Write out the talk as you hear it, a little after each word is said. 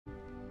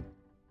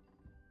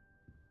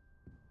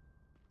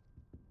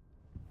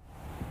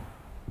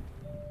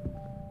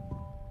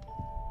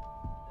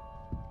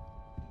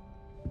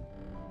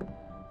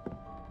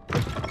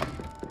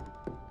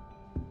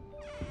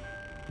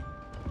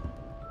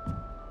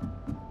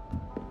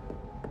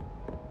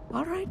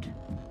All right.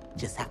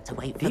 Just have to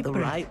wait for the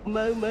right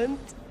moment.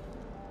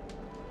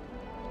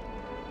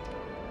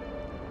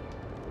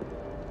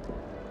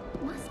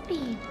 Must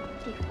be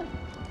different.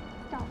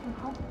 Start from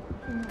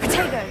Hogwarts.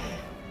 Potato!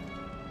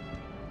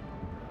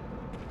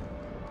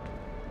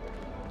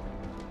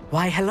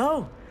 Why,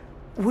 hello.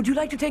 Would you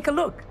like to take a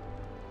look?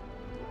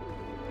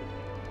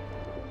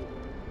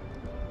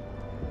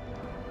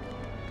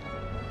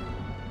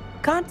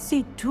 Can't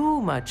see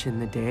too much in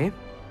the day.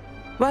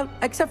 Well,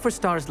 except for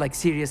stars like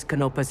Sirius,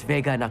 Canopus,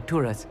 Vega, and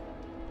Arcturus.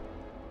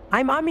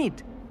 I'm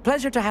Amit.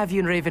 Pleasure to have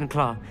you in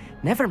Ravenclaw.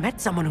 Never met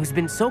someone who's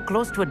been so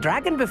close to a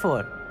dragon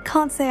before.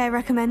 Can't say I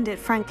recommend it,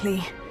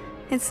 frankly.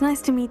 It's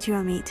nice to meet you,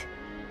 Amit.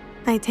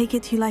 I take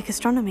it you like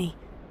astronomy.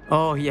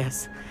 Oh,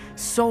 yes.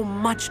 So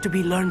much to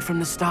be learned from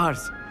the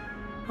stars.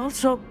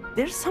 Also,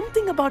 there's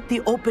something about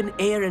the open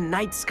air and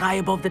night sky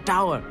above the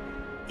tower.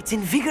 It's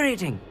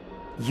invigorating.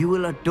 You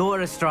will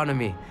adore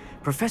astronomy.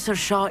 Professor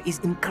Shaw is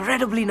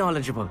incredibly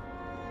knowledgeable.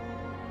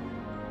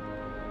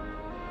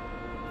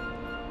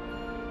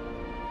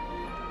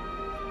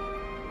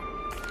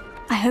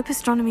 I hope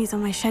astronomy's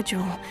on my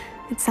schedule.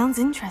 It sounds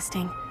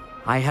interesting.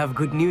 I have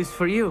good news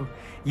for you.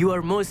 You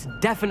are most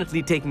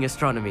definitely taking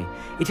astronomy.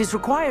 It is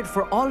required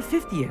for all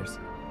fifth years.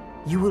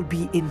 You will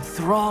be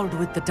enthralled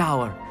with the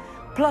tower.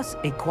 Plus,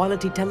 a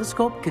quality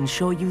telescope can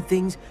show you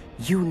things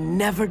you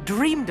never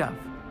dreamed of.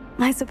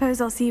 I suppose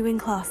I'll see you in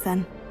class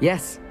then.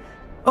 Yes.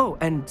 Oh,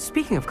 and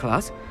speaking of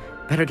class,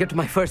 better get to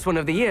my first one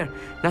of the year.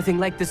 Nothing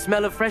like the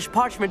smell of fresh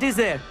parchment, is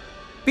there?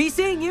 Be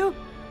seeing you!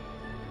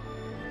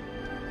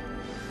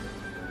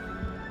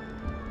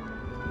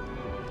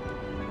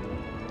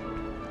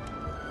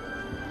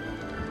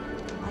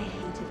 I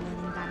hated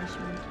learning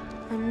banishment.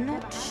 I'm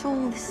not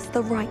sure this is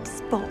the right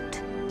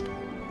spot.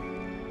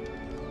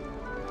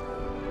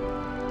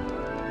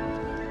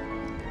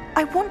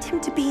 I want him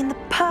to be in the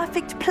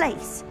perfect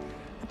place.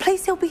 A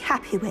place he'll be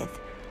happy with.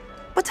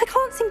 But I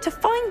can't seem to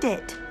find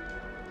it.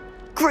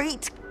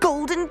 Great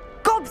golden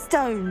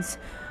gobstones!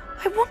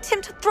 I want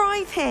him to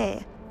thrive here.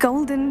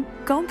 Golden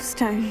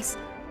gobstones.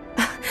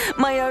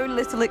 My own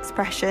little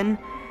expression.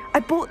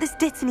 I bought this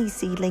Dittany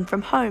seedling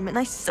from home and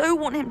I so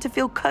want him to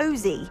feel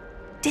cozy.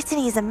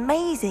 Dittany is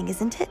amazing,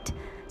 isn't it?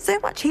 So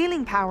much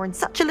healing power in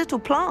such a little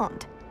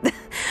plant.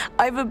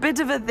 I've a bit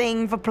of a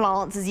thing for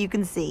plants, as you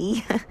can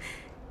see.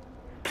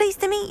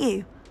 Pleased to meet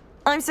you.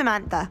 I'm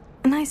Samantha.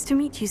 Nice to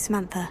meet you,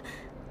 Samantha.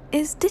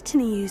 Is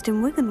Dittany used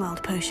in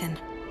Wiggenweld potion?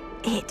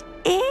 It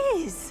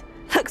is.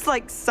 Looks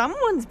like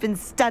someone's been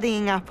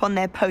studying up on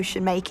their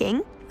potion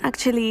making.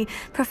 Actually,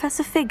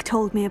 Professor Fig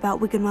told me about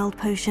Wiggenweld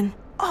potion.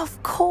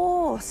 Of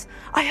course.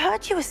 I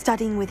heard you were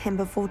studying with him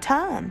before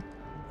term.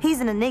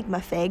 He's an enigma,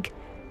 Fig.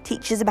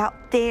 Teaches about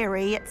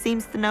theory, yet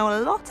seems to know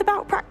a lot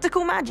about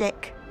practical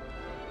magic.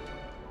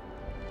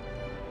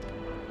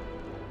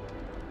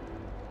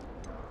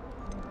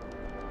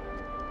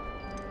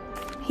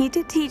 He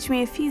did teach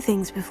me a few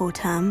things before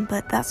term,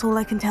 but that's all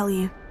I can tell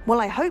you. Well,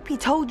 I hope he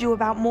told you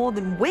about more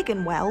than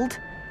Wiggenweld.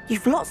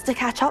 You've lots to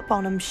catch up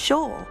on, I'm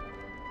sure.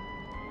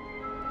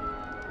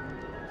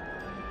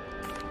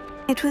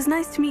 It was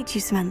nice to meet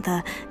you,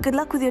 Samantha. Good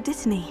luck with your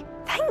Dittany.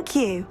 Thank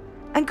you.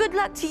 And good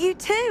luck to you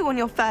too on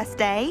your first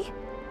day.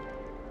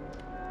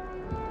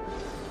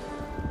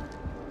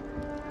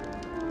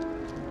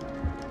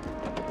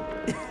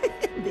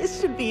 This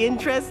should be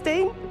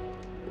interesting.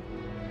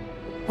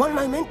 One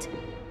moment.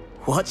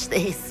 Watch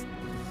this.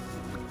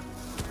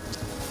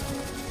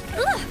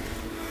 Ugh!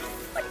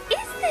 What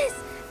is this?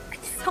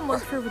 Someone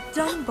threw a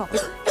dung bomb.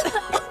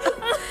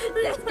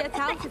 Let's get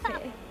out of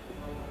here.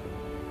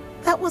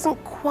 That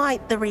wasn't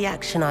quite the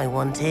reaction I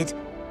wanted.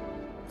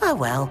 Oh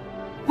well.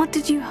 What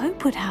did you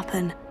hope would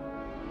happen?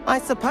 I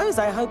suppose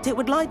I hoped it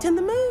would lighten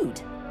the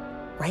mood.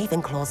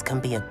 Ravenclaws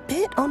can be a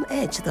bit on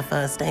edge the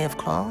first day of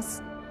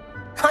class.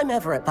 I'm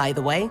Everett, by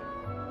the way.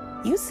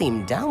 You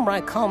seem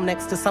downright calm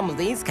next to some of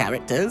these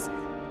characters.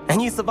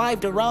 And you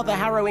survived a rather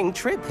harrowing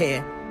trip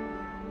here.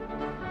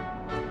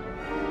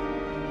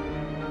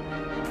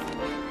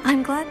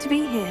 I'm glad to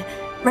be here,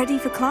 ready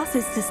for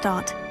classes to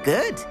start.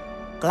 Good.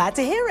 Glad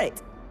to hear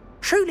it.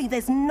 Truly,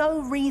 there's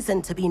no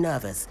reason to be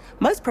nervous.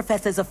 Most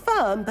professors are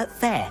firm but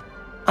fair.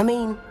 I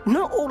mean,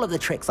 not all of the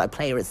tricks I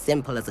play are as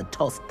simple as a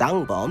tossed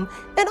dung bomb,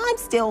 and I'm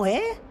still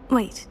here.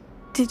 Wait,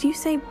 did you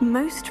say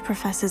most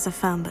professors are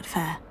firm but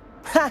fair?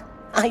 Ha!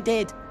 I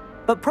did.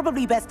 But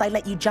probably best I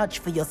let you judge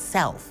for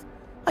yourself.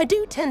 I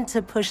do tend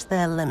to push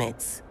their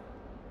limits.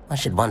 I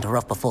should wander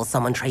off before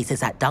someone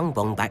traces that dung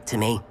bomb back to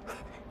me.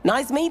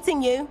 Nice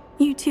meeting you.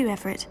 You too,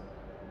 Everett.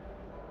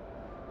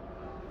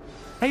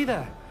 Hey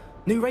there,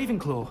 new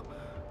Ravenclaw.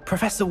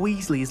 Professor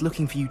Weasley is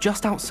looking for you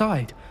just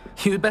outside.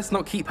 You'd best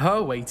not keep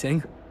her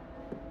waiting.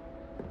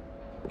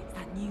 It's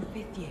that new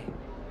 5th year.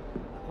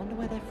 I wonder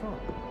where they're from.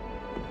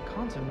 I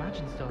can't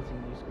imagine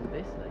starting new school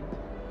this late.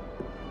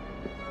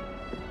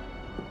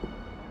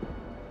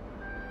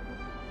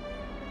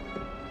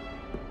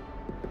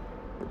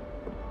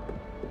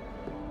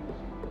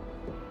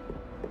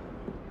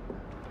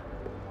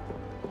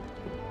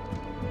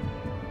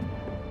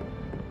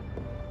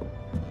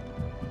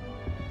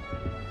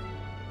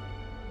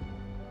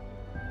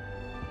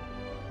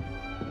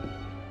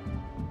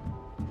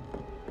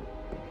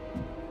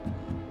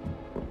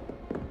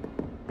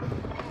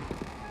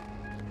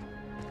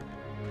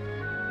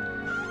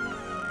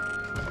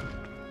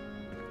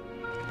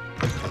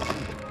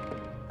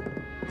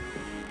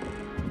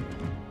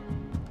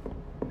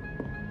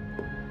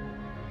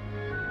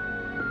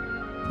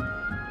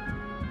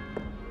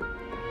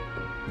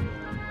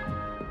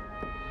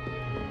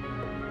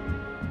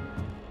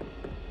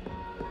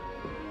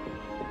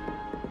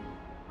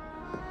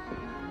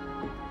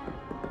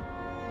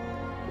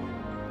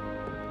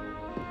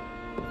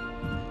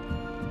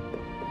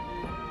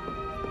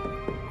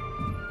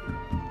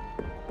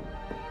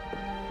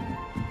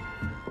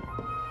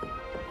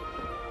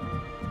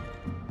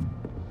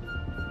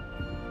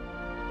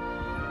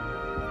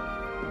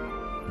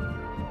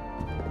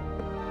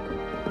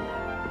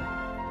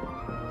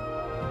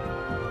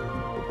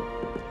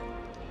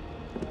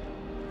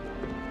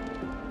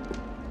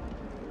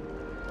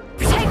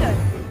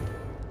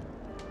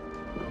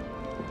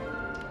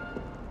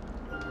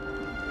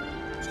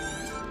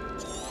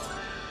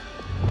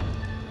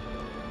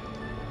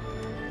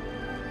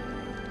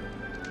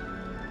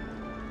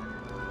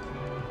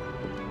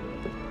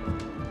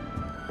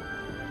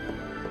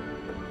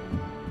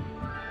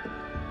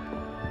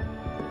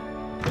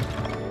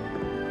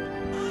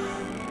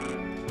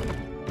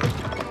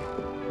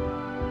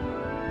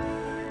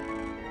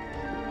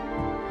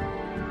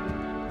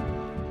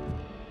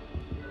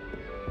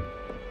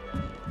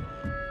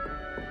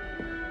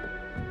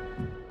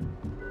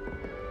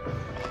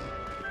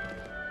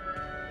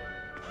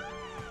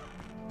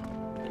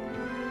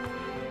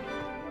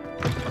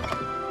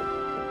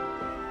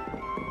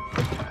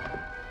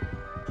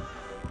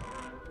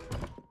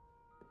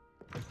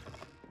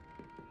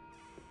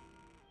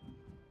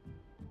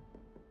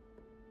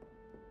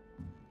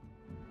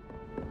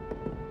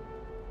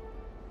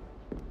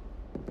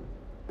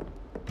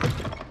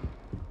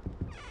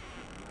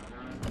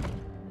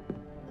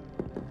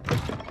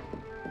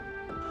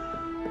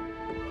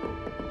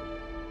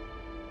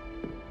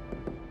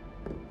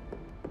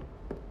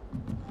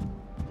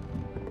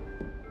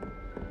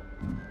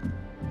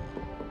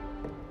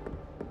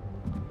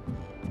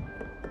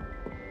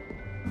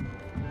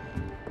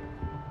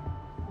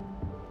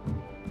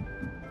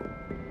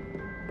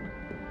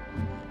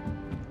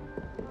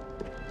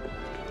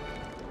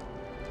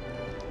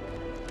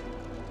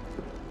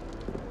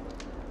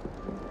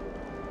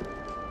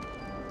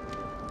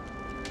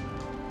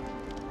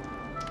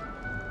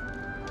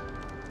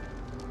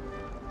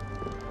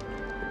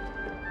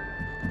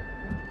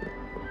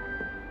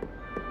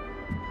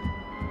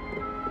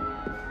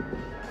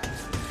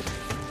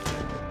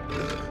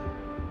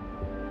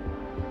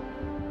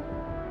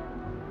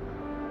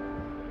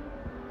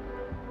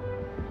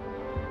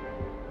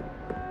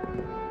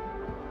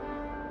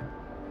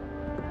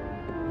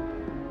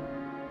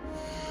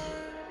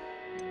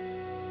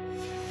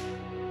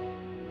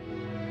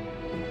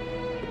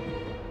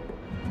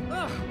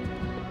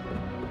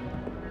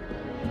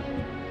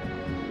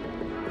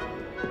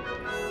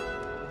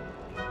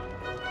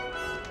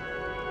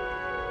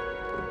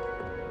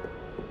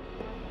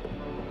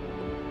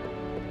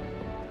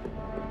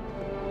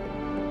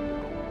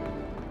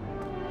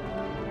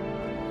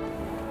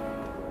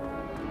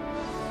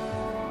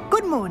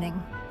 Good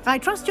morning. I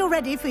trust you're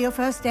ready for your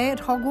first day at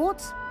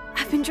Hogwarts?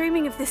 I've been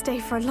dreaming of this day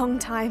for a long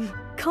time.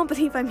 Can't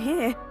believe I'm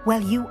here.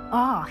 Well, you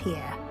are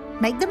here.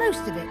 Make the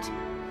most of it.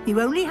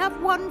 You only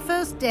have one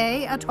first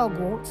day at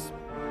Hogwarts.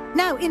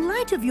 Now, in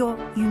light of your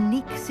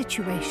unique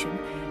situation,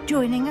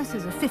 joining us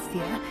as a fifth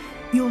year,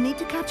 you'll need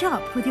to catch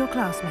up with your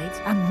classmates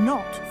and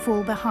not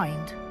fall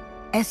behind.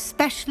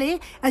 Especially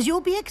as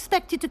you'll be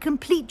expected to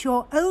complete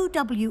your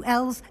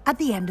OWLs at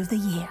the end of the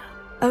year.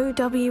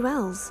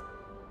 OWLs?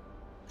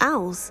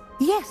 Owls?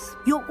 Yes,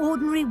 your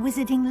ordinary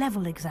wizarding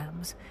level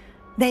exams.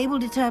 They will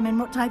determine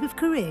what type of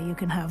career you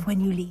can have when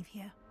you leave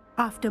here.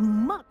 After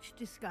much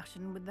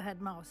discussion with the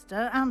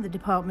headmaster and the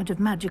Department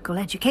of Magical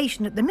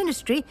Education at the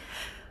Ministry,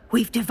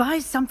 we've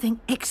devised something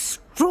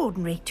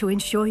extraordinary to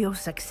ensure your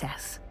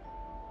success.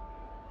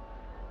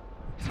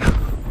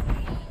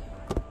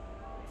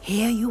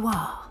 Here you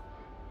are.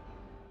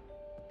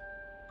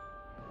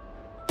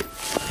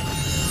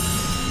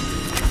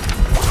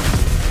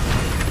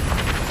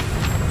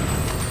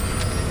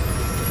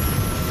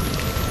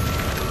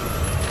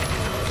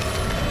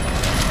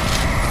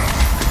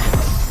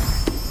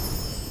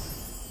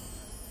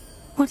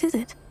 What is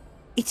it?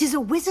 It is a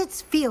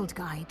wizard's field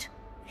guide.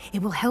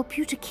 It will help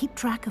you to keep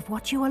track of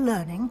what you are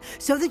learning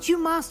so that you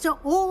master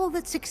all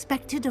that's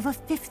expected of a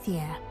fifth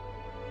year.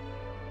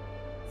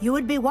 You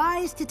would be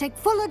wise to take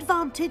full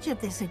advantage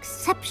of this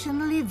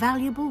exceptionally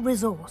valuable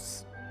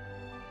resource.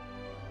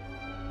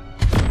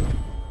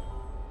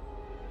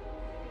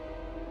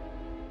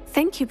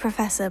 Thank you,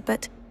 Professor,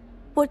 but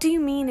what do you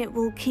mean it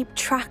will keep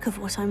track of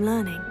what I'm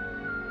learning?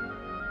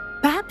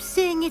 Perhaps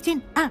seeing it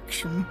in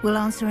action will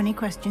answer any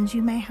questions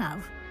you may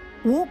have.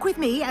 Walk with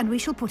me and we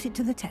shall put it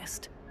to the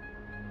test.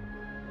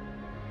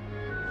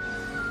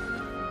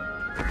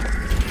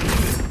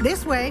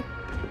 This way.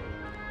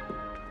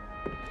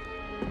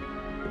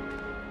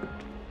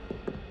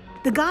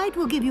 The guide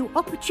will give you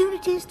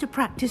opportunities to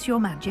practice your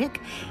magic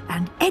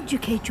and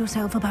educate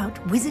yourself about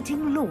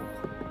wizarding lore.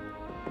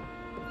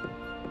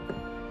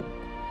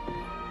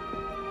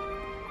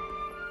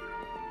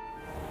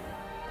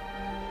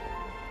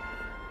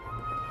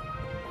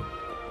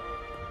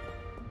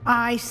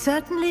 I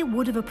certainly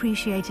would have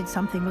appreciated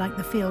something like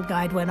the field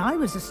guide when I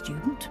was a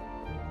student.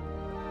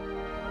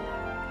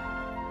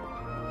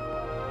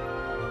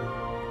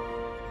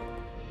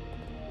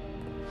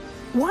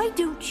 Why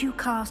don't you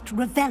cast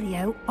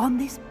Revelio on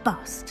this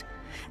bust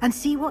and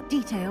see what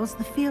details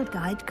the field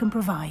guide can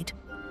provide?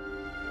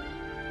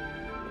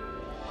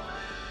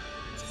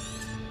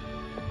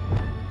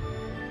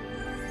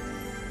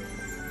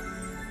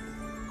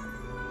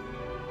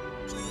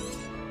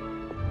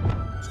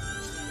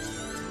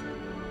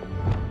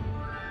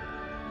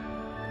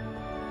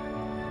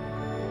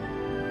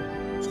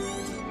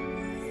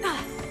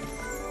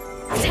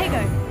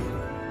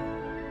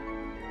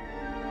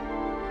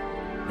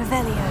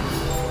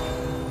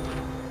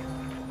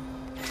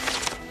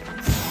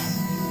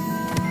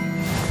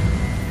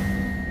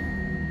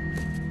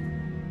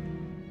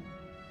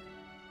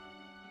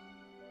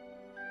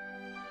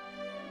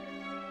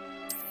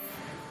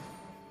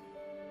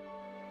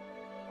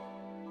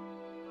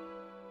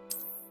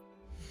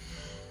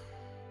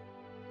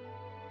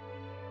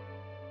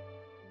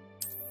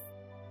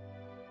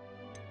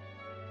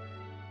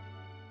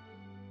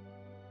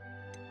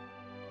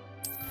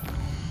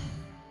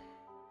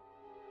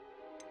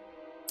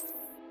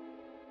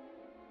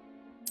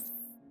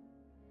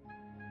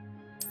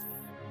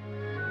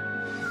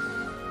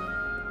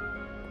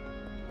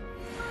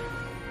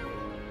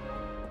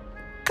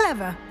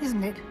 Clever,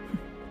 isn't it?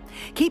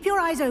 Keep your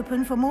eyes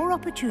open for more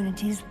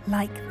opportunities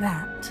like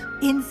that,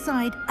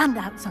 inside and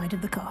outside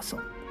of the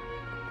castle.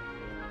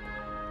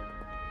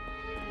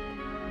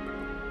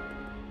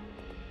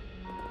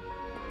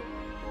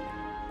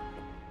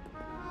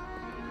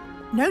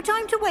 No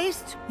time to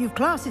waste. You've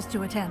classes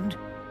to attend.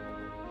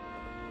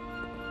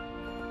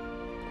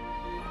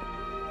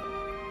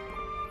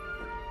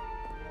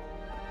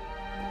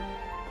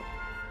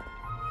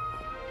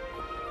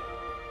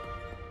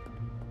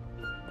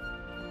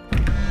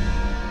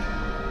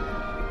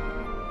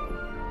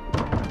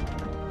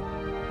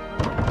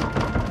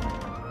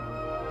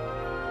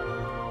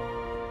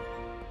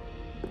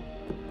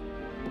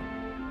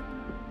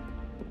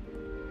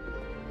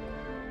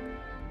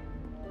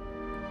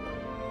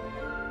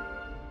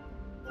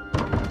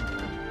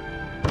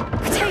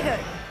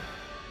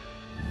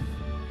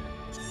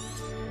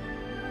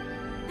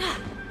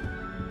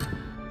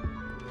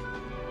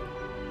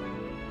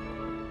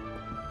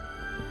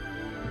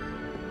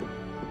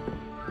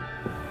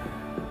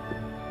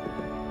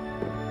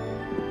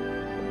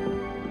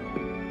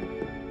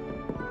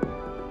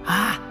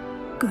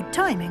 Good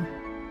timing.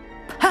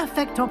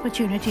 Perfect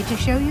opportunity to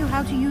show you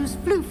how to use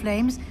flue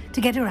flames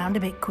to get around a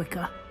bit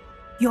quicker.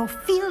 Your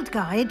field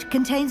guide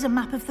contains a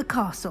map of the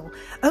castle.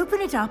 Open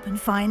it up and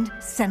find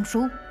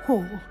Central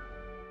Hall.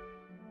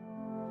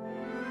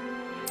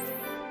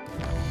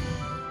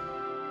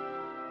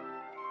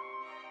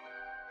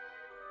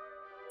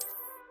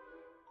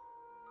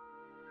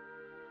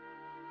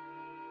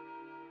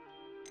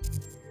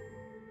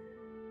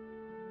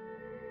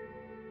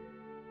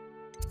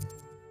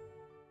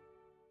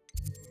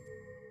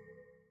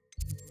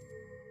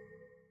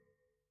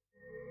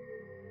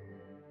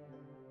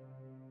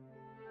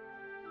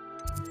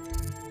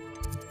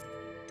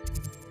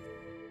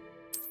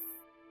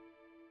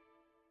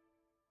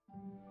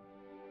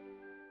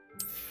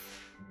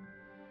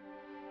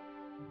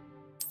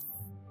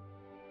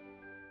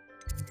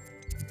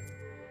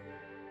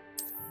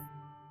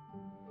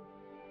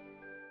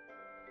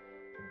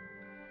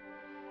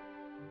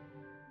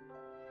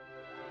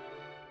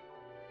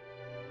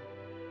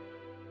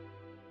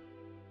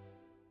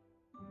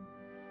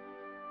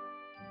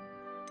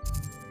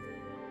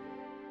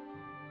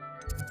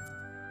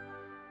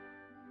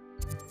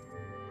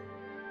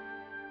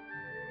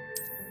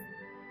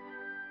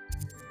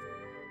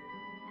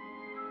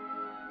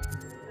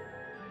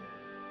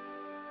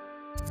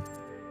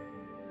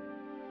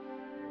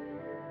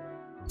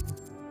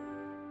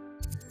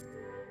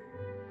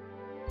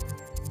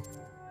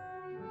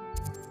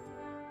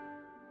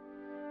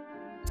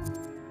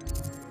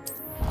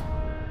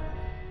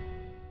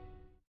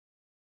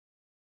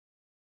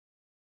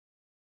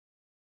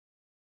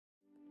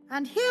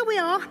 And here we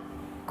are.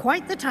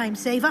 Quite the time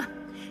saver.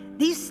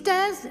 These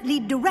stairs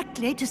lead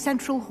directly to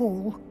Central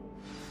Hall.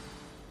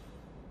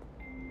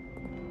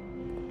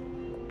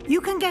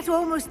 You can get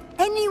almost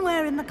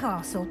anywhere in the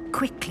castle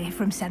quickly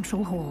from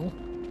Central Hall.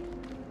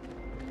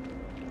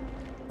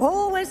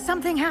 Always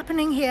something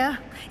happening here.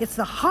 It's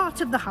the heart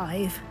of the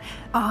Hive.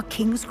 Our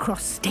King's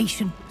Cross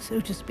station,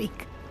 so to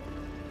speak.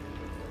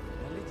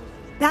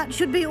 That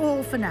should be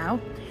all for now.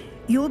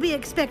 You'll be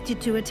expected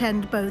to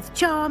attend both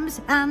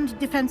Charms and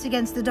Defense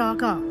Against the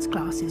Dark Arts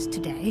classes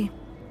today.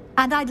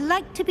 And I'd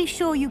like to be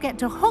sure you get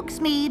to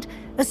Hogsmeade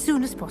as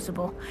soon as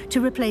possible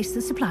to replace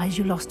the supplies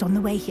you lost on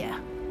the way here.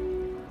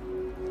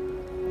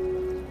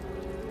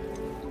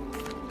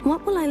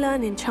 What will I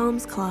learn in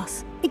Charms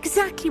class?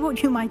 Exactly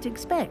what you might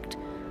expect.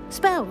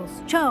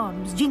 Spells,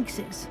 charms,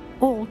 jinxes,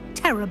 all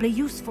terribly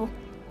useful.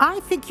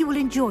 I think you will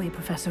enjoy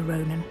Professor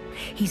Ronan.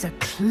 He's a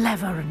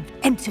clever and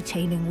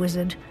entertaining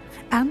wizard,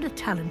 and a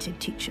talented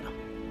teacher.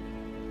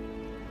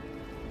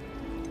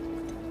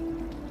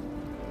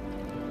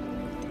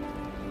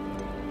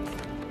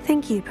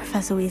 Thank you,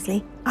 Professor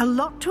Weasley. A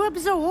lot to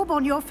absorb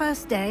on your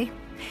first day,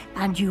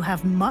 and you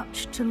have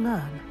much to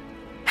learn.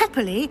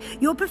 Happily,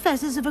 your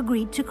professors have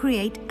agreed to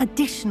create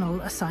additional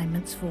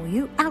assignments for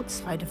you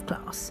outside of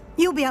class.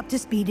 You'll be up to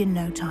speed in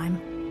no time.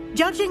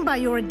 Judging by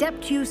your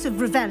adept use of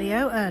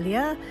Revelio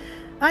earlier,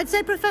 I'd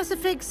say Professor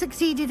Fig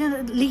succeeded in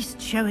at least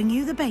showing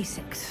you the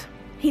basics.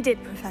 He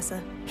did,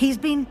 Professor. He's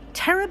been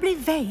terribly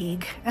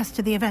vague as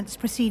to the events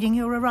preceding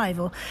your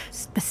arrival,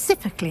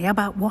 specifically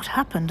about what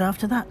happened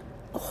after that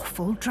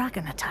awful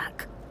dragon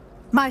attack.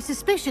 My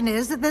suspicion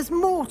is that there's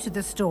more to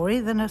the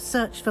story than a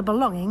search for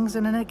belongings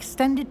and an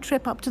extended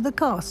trip up to the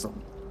castle.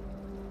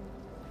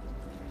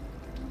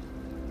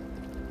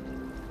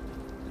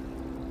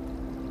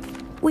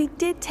 We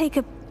did take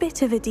a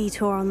bit of a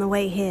detour on the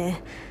way here.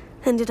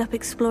 Ended up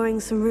exploring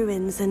some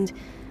ruins and...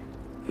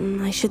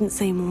 I shouldn't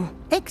say more.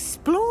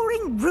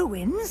 Exploring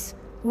ruins?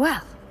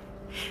 Well,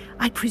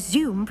 I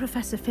presume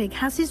Professor Fig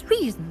has his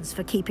reasons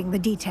for keeping the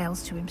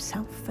details to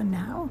himself for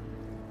now.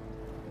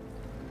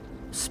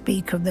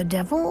 Speak of the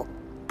devil,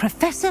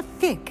 Professor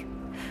Fig.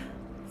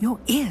 Your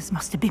ears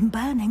must have been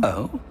burning.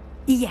 Oh?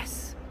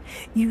 Yes.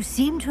 You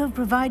seem to have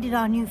provided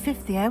our new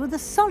fifth year with a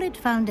solid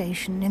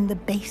foundation in the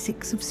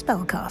basics of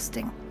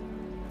spellcasting.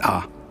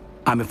 Ah,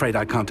 I'm afraid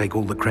I can't take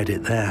all the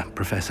credit there,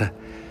 Professor.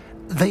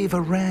 They've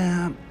a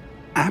rare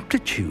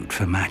aptitude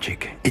for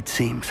magic, it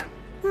seems.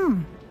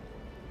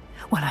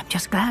 Well, I'm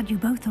just glad you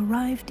both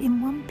arrived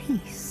in one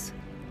piece.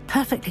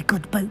 Perfectly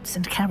good boats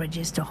and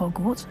carriages to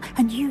Hogwarts,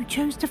 and you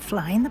chose to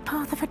fly in the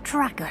path of a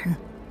dragon.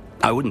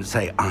 I wouldn't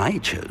say I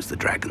chose the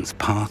dragon's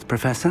path,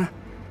 Professor.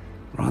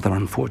 Rather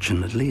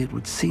unfortunately, it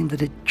would seem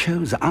that it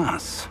chose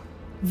us.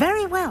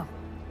 Very well.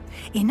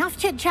 Enough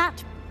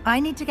chit-chat. I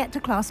need to get to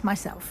class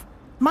myself.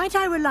 Might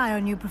I rely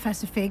on you,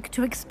 Professor Fig,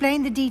 to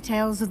explain the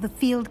details of the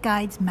field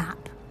guide's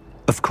map?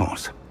 Of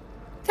course.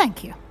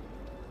 Thank you.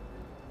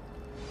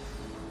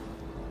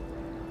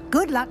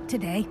 Good luck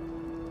today.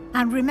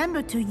 And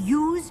remember to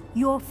use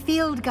your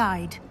field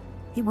guide.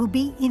 It will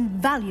be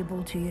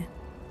invaluable to you.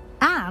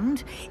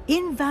 And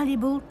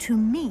invaluable to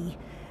me,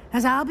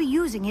 as I'll be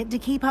using it to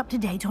keep up to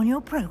date on your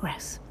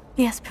progress.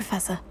 Yes,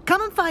 Professor.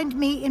 Come and find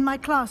me in my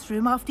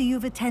classroom after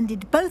you've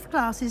attended both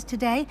classes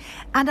today,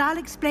 and I'll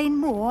explain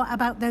more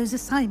about those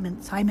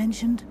assignments I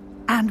mentioned.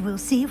 And we'll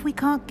see if we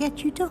can't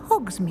get you to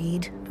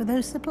Hogsmeade for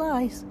those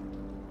supplies.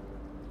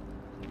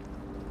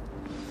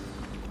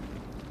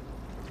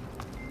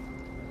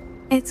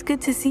 It's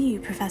good to see you,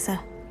 Professor.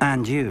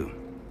 And you.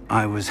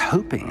 I was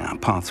hoping our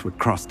paths would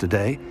cross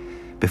today,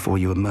 before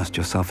you immersed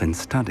yourself in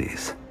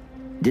studies.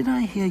 Did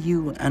I hear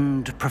you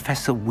and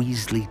Professor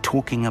Weasley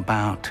talking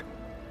about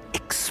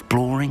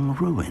exploring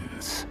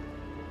ruins?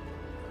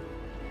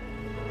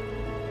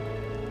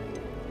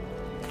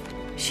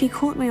 She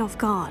caught me off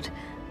guard.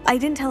 I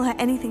didn't tell her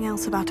anything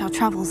else about our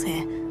travels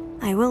here.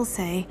 I will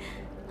say,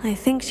 I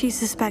think she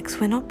suspects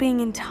we're not being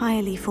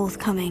entirely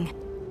forthcoming.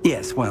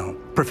 Yes, well,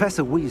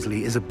 Professor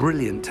Weasley is a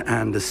brilliant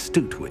and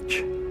astute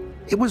witch.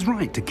 It was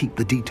right to keep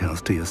the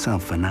details to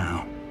yourself for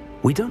now.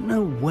 We don't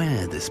know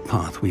where this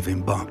path we've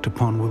embarked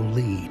upon will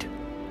lead.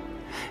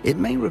 It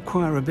may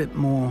require a bit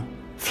more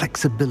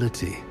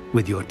flexibility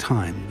with your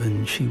time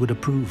than she would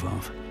approve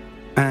of.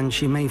 And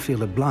she may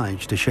feel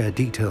obliged to share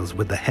details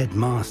with the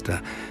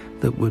headmaster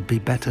that would be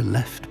better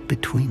left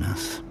between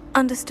us.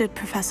 Understood,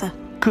 Professor.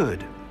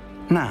 Good.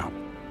 Now,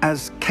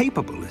 as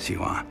capable as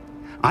you are,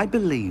 I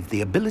believe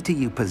the ability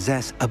you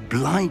possess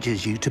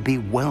obliges you to be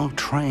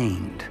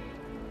well-trained.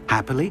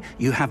 Happily,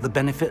 you have the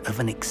benefit of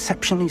an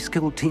exceptionally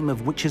skilled team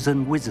of witches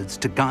and wizards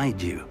to guide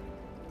you.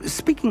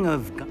 Speaking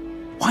of,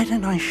 why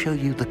don't I show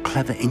you the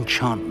clever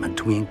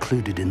enchantment we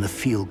included in the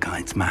field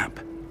guide's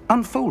map?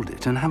 Unfold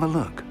it and have a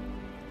look.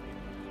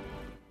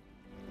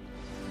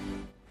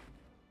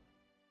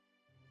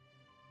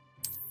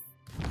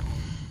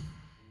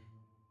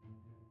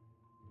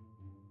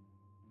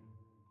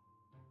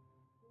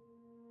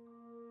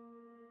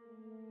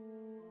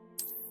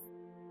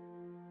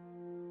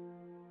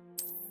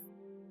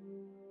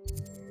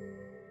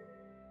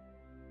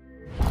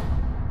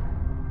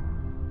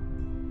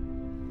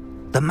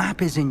 The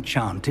map is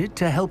enchanted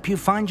to help you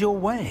find your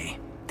way.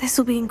 This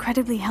will be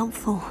incredibly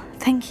helpful.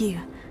 Thank you.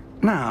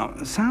 Now,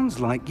 sounds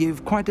like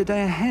you've quite a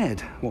day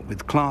ahead, what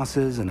with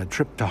classes and a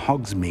trip to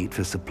Hogsmeade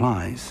for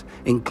supplies,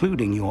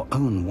 including your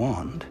own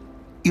wand.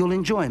 You'll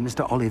enjoy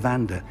Mr.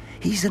 Ollivander.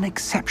 He's an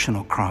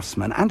exceptional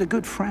craftsman and a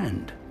good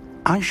friend.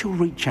 I shall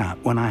reach out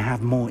when I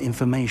have more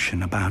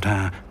information about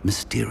our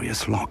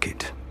mysterious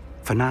locket.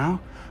 For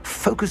now,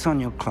 focus on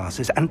your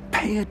classes and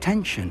pay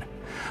attention.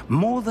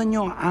 More than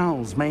your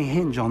owls may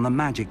hinge on the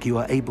magic you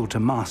are able to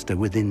master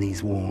within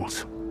these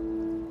walls.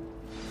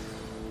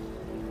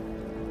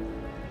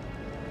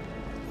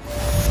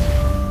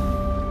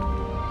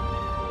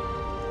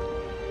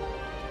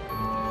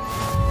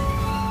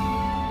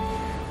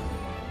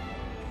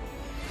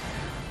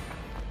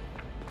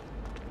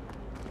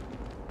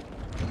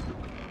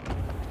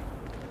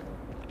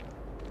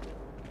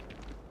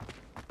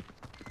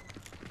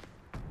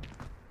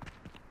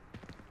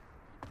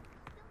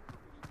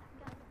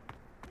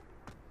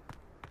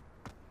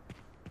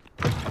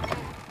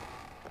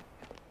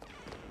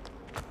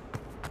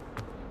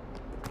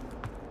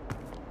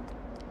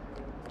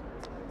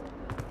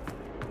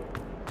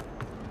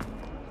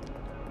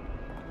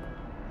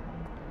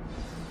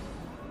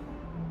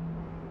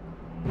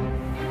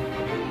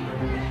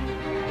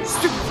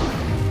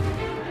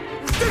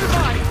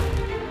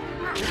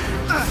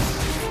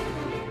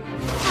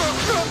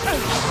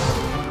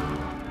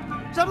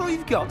 Is that all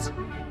you've got?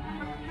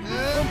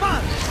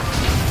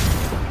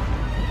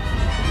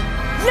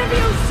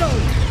 Levioso!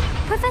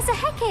 Professor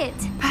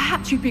Hecat!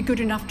 Perhaps you'd be good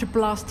enough to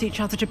blast each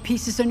other to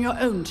pieces on your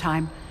own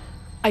time.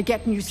 I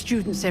get new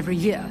students every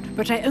year,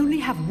 but I only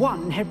have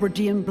one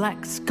Hebridean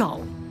black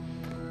skull.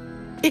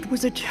 It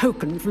was a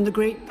token from the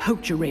Great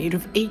Poacher Raid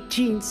of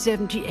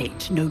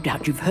 1878. No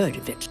doubt you've heard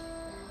of it.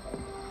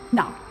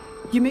 Now,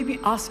 you may be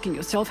asking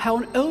yourself how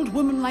an old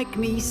woman like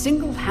me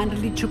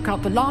single-handedly took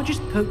out the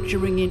largest poacher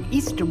ring in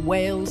eastern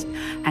Wales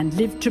and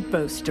lived to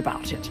boast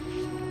about it.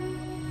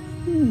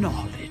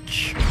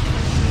 Knowledge.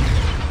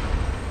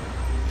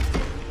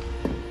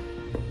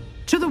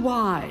 To the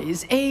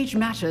wise, age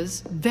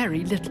matters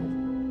very little.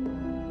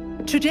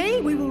 Today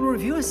we will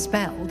review a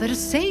spell that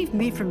has saved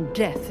me from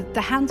death at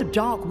the hands of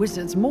dark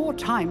wizards more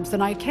times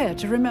than I care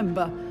to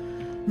remember.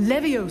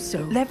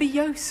 Levioso.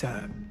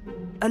 Levioso?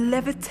 A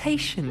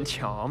levitation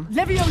charm?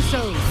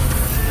 Levioso!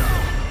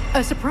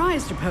 A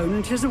surprised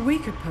opponent is a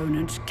weak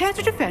opponent. Care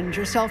to defend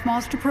yourself,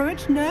 Master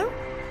Pruitt? No?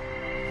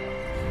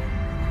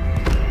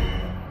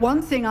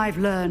 One thing I've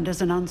learned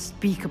as an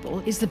unspeakable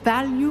is the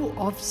value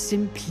of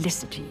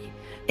simplicity,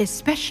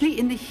 especially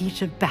in the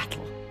heat of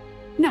battle.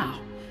 Now,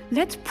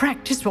 let's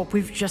practice what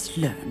we've just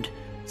learned,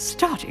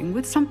 starting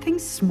with something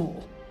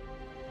small.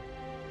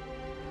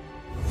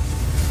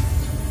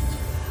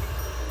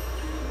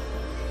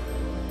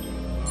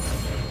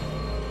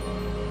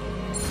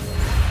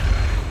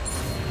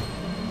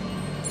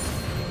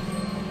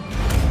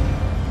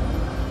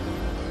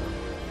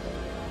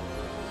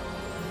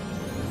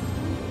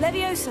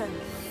 Levioso!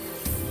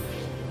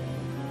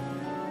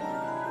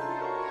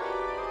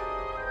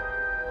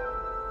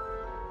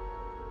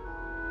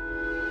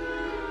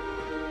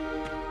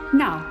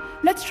 Now,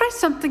 let's try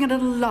something a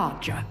little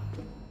larger.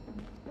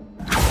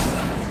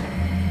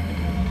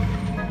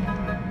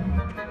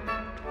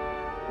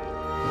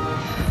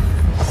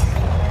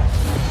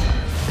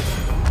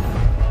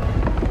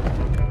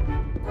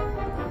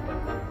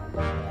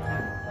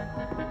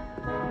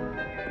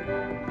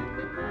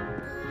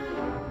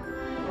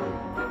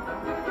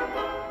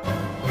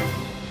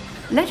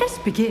 Let us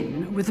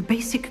begin with the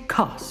basic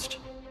cast.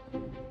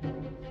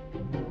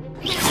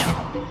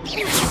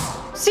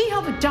 See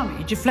how the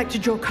dummy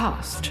deflected your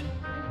cast?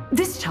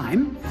 This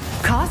time,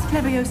 cast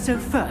Levioso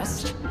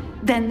first,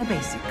 then the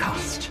basic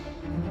cast.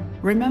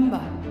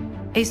 Remember,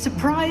 a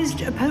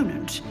surprised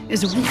opponent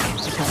is a weak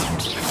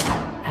opponent,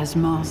 as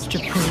Master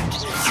Pruitt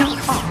so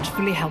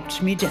artfully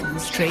helped me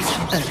demonstrate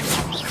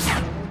earlier.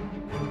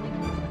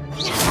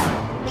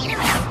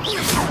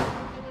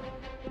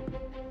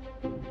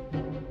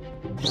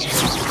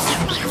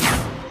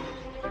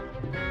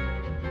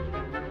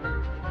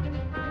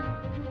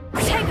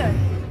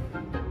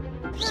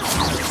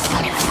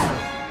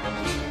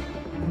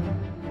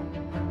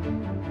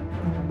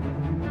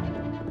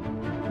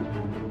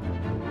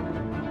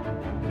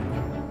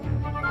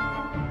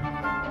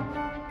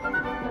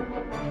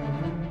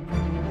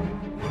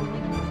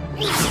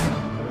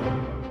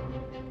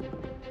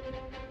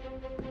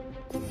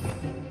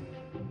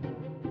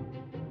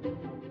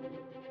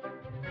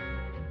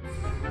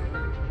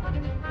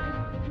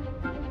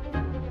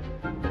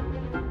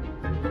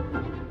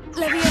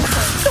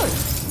 Good.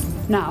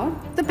 Now,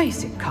 the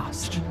basic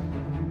cast.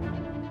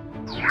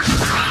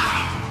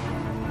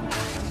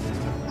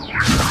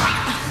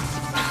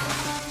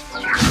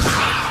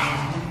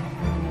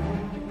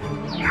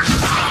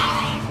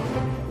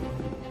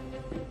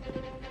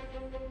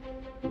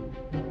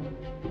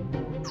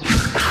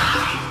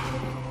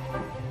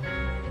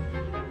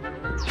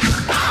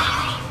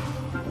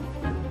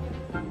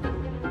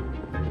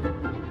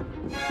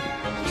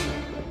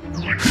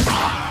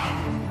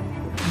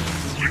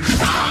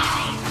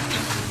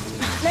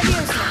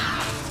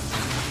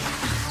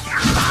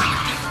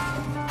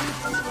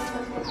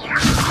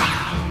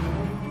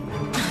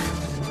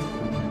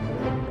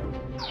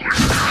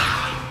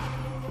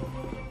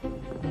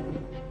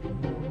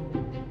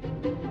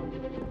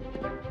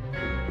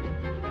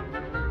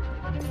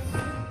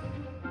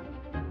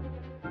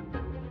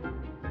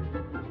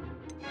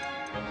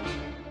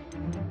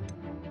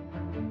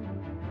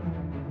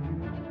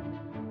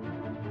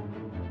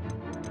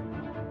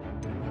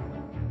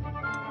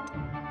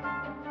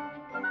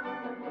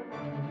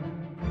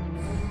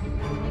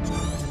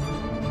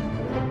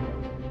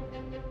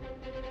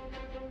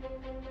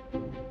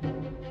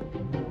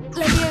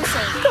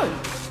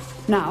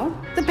 Now,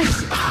 the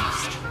basic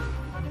cast.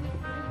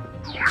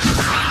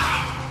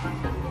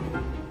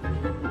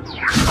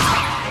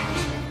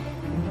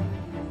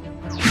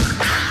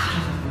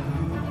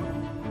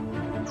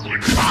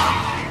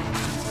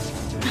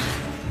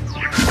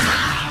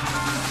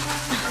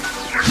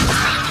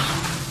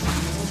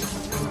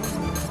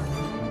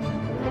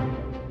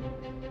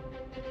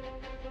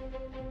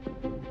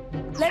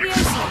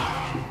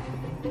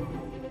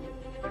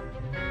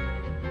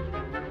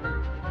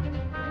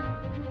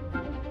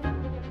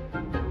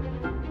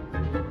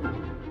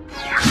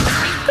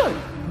 Good.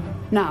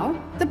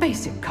 Now, the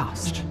basic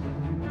cast.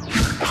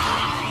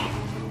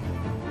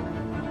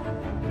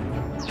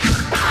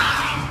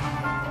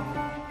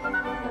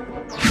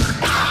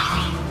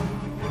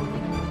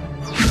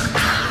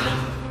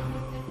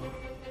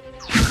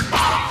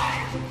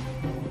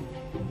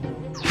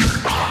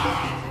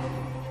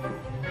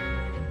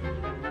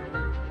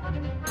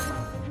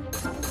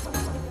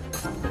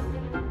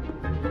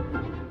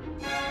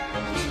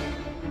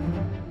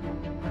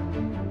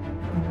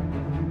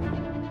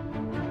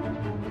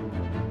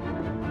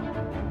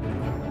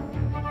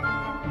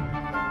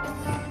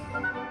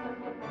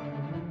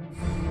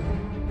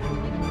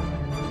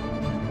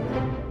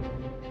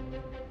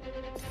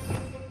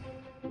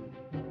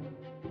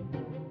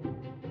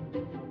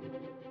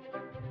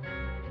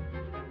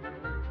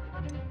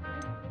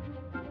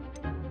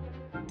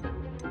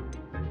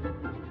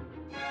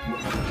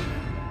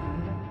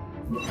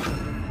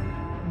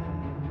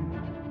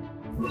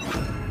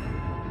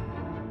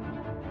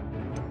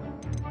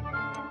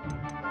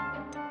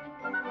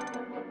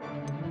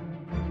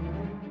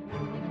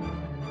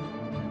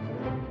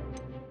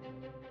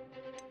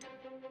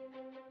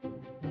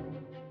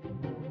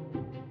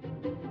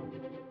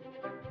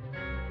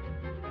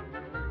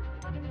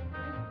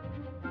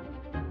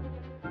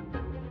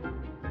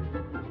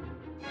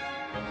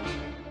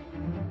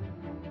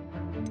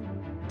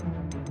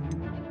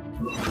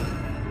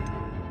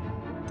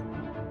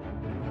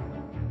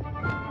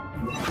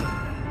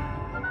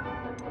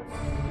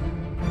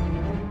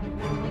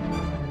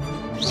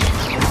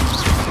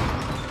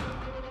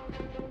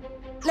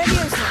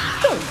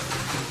 Good.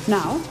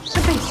 Now,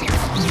 the basic.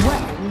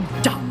 Well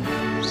done.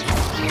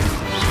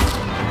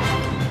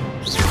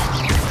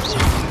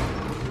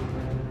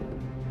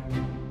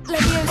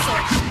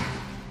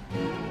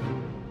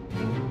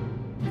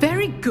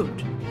 Very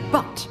good.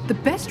 But the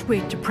best way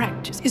to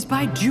practice is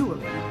by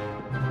dueling.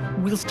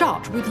 We'll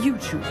start with you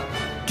two.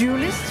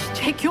 Duelists,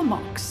 take your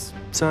marks.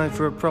 Time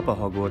for a proper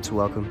Hogwarts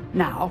welcome.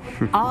 Now,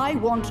 I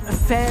want a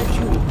fair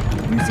duel,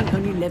 using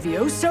only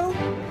Levioso,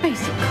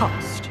 basic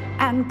cast,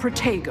 and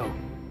Protego.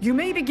 You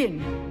may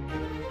begin.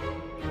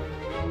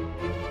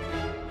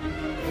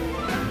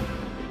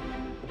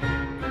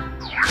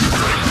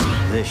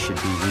 This should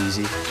be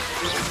easy.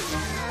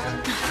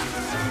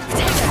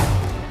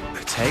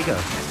 Protego.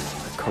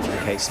 That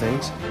complicates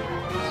things.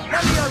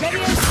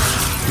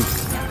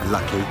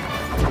 Lucky.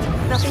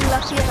 Nothing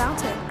lucky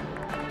about it.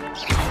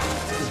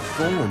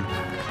 Form.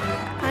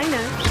 I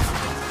know.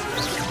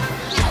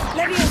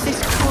 This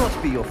can't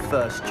be your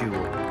first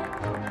duel.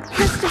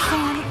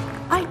 Christopher,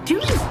 I do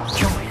enjoy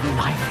a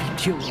lively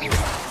duel.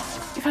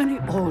 If only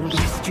all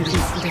my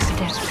students were this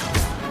adept.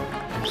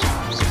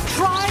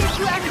 Try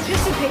to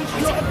anticipate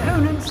your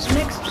opponent's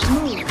next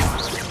move.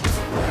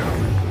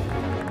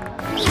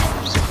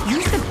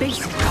 Use the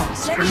basic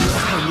cast when your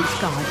opponent's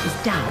guard is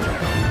down.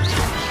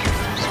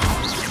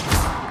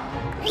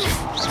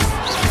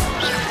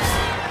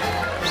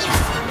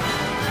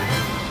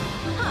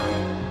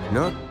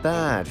 Not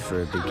bad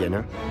for a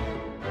beginner.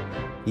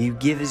 You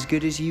give as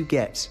good as you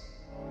get.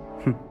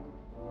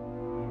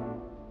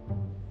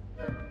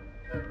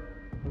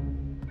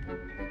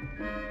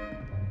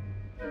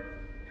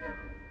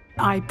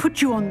 I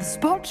put you on the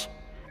spot,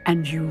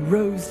 and you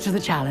rose to the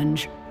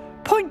challenge.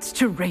 Points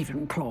to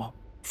Ravenclaw.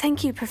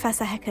 Thank you,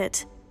 Professor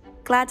Hecat.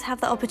 Glad to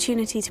have the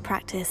opportunity to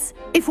practice.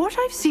 If what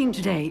I've seen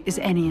today is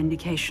any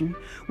indication,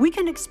 we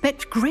can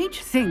expect great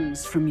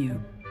things from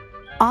you.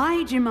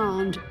 I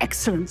demand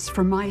excellence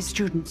from my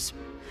students.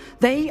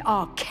 They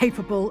are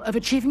capable of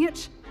achieving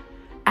it,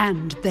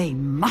 and they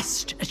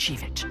must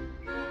achieve it.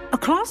 A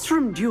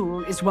classroom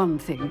duel is one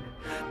thing,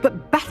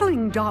 but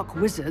battling dark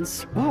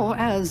wizards, or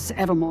as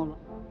evermore...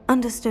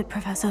 Understood,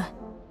 Professor.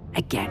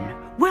 Again,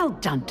 well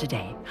done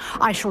today.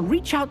 I shall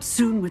reach out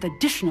soon with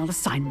additional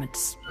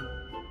assignments.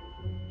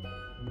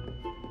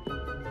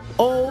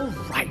 All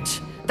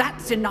right,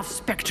 that's enough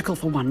spectacle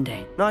for one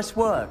day. Nice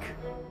work.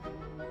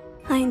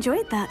 I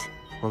enjoyed that.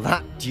 Well,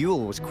 that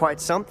duel was quite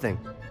something.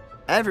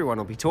 Everyone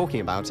will be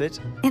talking about it.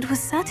 It was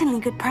certainly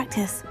good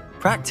practice.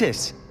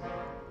 Practice?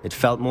 It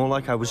felt more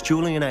like I was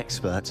dueling an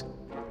expert.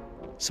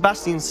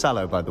 Sebastian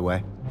Sallow, by the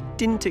way.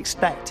 Didn't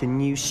expect a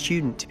new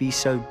student to be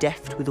so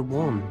deft with a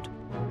wand.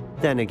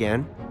 Then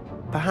again,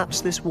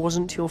 perhaps this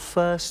wasn't your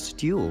first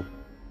duel.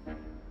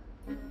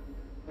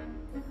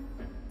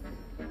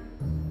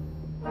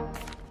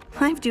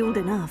 I've dueled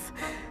enough.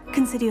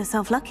 Consider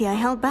yourself lucky I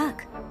held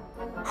back.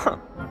 Huh,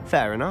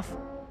 fair enough.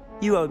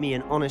 You owe me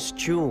an honest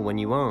duel when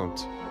you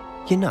aren't.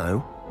 You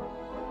know,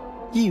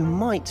 You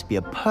might be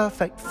a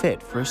perfect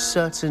fit for a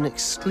certain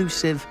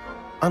exclusive,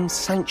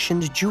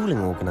 unsanctioned dueling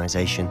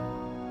organization.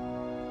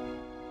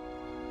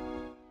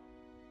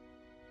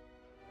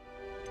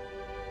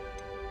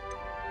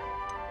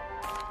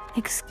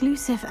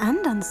 Exclusive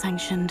and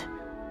unsanctioned.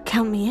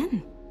 Count me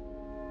in.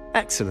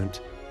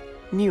 Excellent.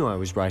 Knew I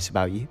was right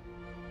about you.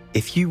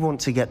 If you want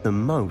to get the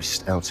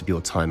most out of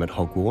your time at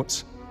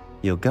Hogwarts,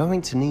 you're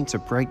going to need to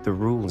break the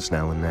rules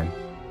now and then.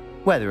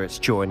 Whether it's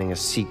joining a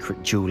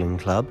secret dueling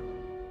club,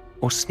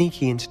 or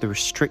sneaking into the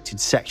restricted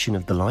section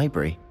of the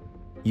library,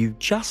 you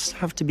just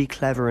have to be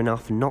clever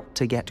enough not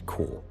to get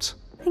caught.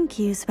 Thank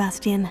you,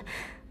 Sebastian.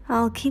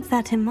 I'll keep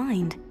that in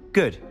mind.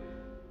 Good.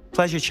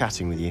 Pleasure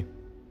chatting with you.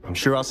 I'm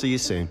sure I'll see you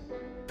soon.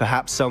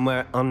 Perhaps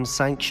somewhere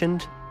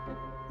unsanctioned?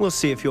 We'll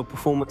see if your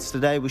performance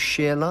today was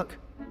sheer luck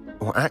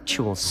or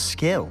actual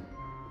skill.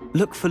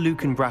 Look for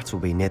Luke and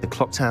Brattleby near the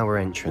clock tower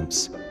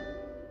entrance,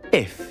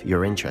 if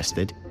you're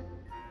interested.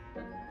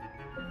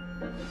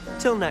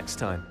 Till next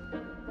time.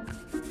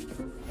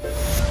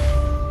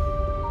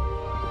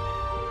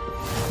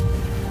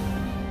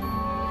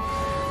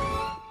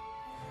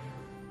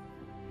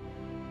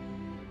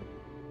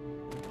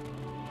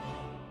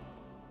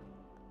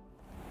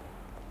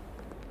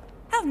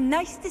 How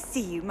nice to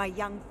see you, my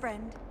young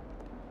friend.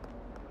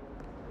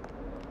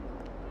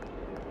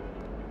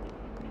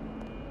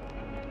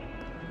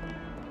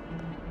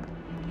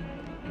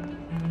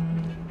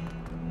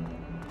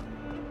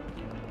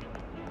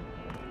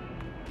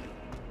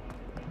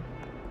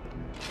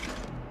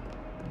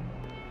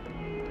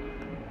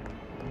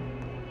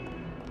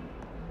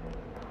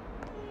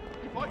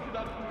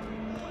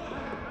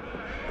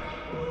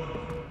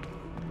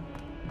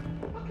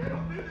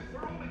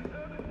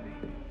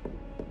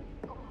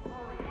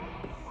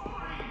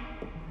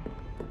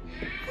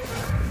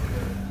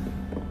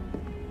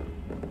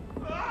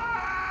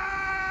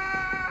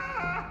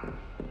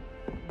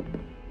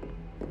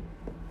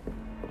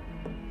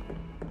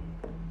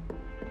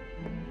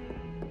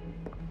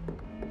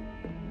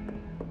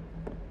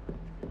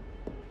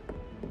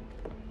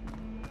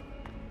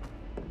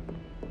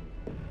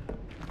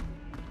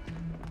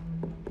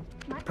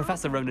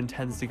 Professor Ronan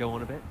tends to go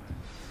on a bit.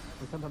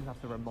 We sometimes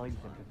have to remind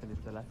him to finish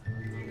the lesson.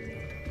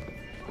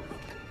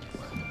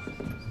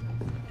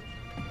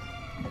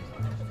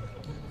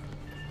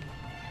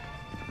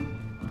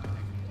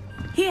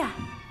 Here!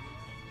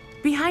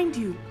 Behind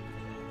you!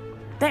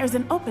 There is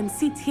an open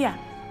seat here.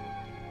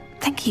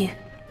 Thank you.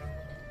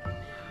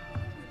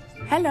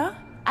 Hello,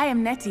 I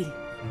am Nettie.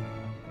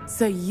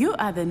 So you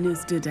are the new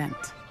student.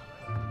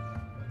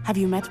 Have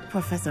you met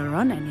Professor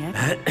Ronan yet?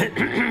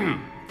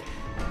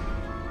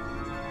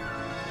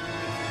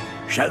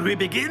 Shall we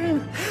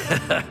begin?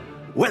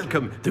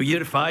 Welcome to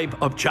Year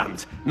 5 of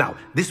Charms. Now,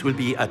 this will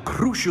be a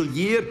crucial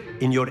year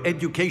in your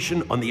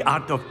education on the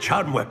art of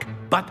charm work,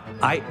 but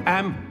I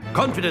am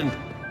confident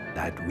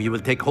that we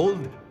will take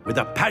hold with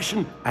the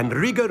passion and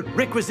rigor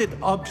requisite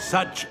of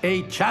such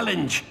a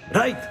challenge.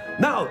 Right,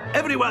 now,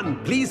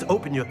 everyone, please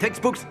open your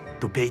textbooks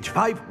to page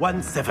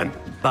 517.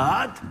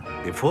 But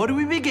before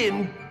we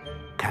begin,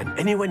 can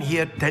anyone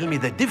here tell me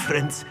the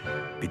difference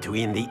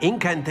between the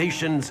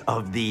incantations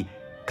of the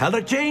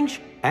color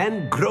change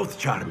and growth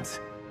charms?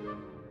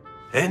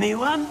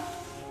 Anyone?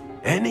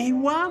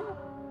 Anyone?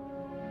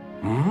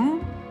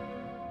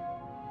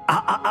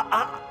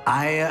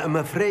 I am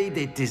afraid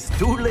it is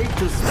too late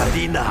to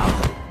study now.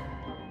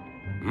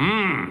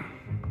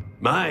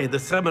 My, the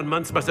summer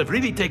months must have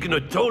really taken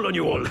a toll on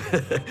you all.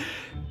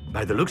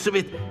 By the looks of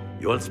it,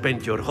 you all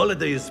spent your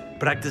holidays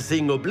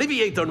practicing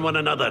Obliviate on one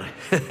another.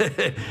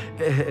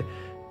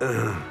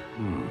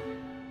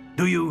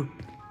 Do you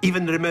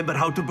even remember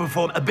how to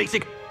perform a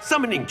basic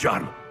summoning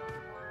charm?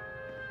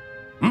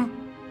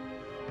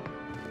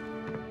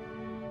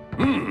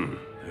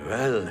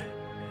 Well,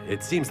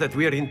 it seems that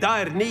we are in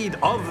dire need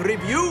of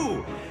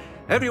review.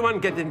 Everyone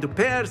get into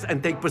pairs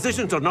and take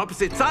positions on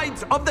opposite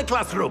sides of the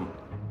classroom.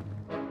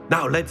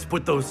 Now let's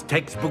put those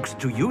textbooks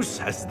to use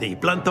as the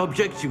blunt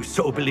objects you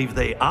so believe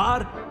they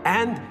are,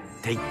 and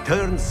take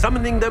turns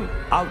summoning them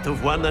out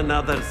of one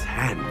another's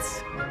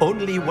hands.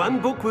 Only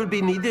one book will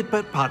be needed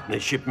per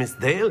partnership, Miss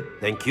Dale.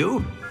 Thank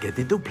you. Get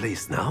into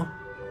place now.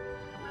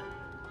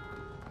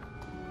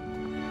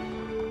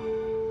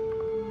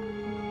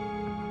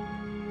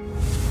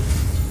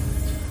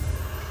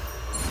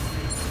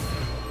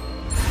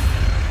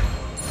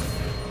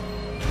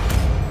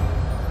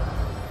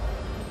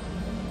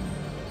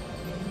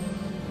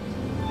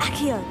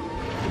 Accio!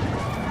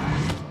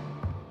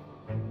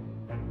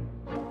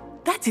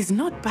 That is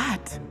not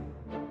bad.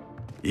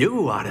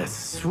 You are a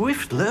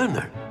swift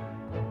learner.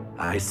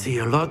 I see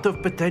a lot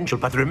of potential,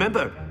 but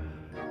remember,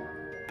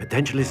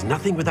 potential is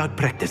nothing without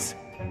practice.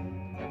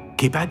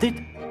 Keep at it.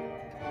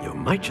 You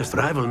might just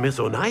rival Miss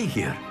Onai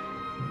here.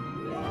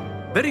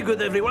 Very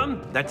good,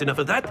 everyone. That's enough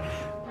of that.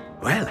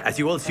 Well, as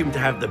you all seem to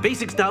have the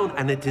basics down,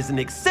 and it is an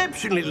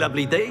exceptionally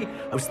lovely day,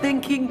 I was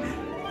thinking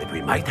that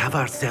we might have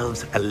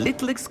ourselves a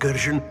little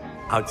excursion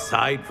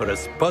outside for a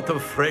spot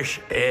of fresh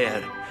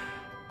air.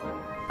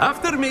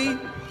 After me.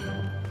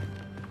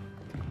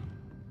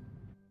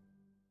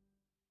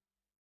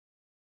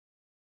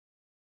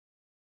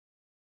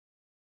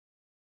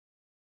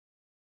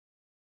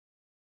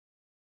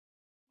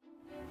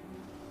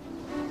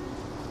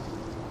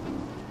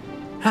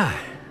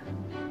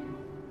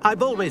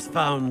 I've always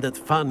found that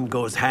fun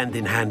goes hand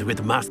in hand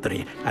with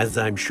mastery, as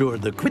I'm sure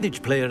the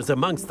Quidditch players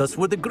amongst us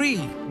would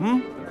agree,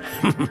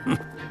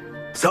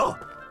 So,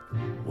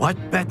 what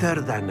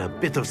better than a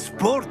bit of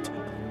sport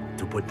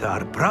to put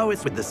our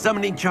prowess with the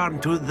summoning charm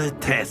to the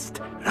test,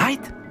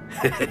 right?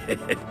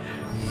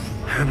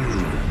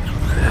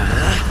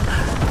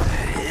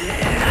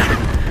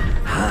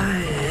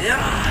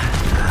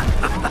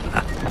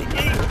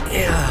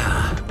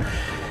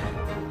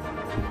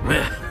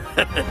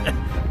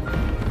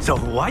 So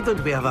why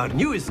don't we have our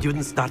newest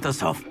student start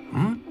us off?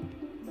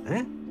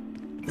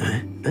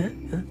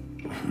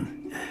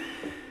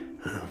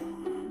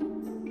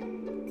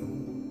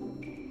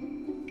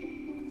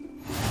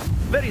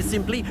 Very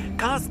simply,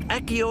 cast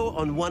Accio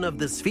on one of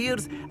the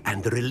spheres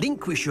and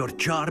relinquish your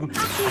charm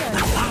at the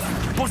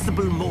last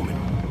possible moment.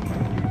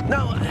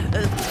 Now,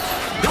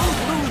 don't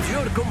lose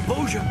your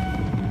composure.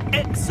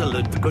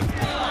 Excellent. Good.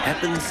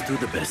 Happens to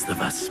the best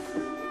of us.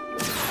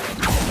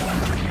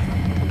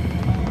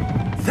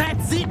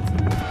 That's it!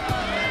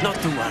 Not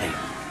to worry.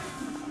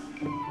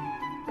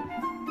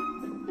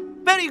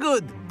 Very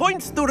good.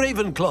 Points to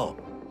Ravenclaw.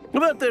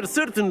 But there's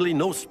certainly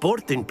no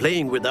sport in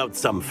playing without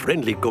some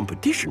friendly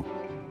competition.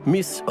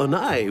 Miss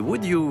Onai,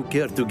 would you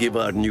care to give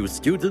our new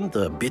student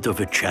a bit of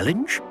a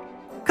challenge?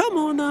 Come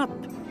on up.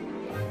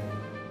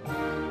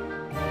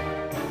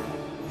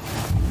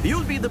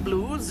 You'll be the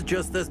blues,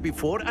 just as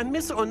before, and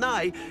Miss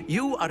Onai,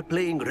 you are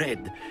playing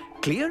red.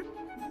 Clear?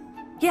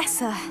 Yes,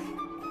 sir.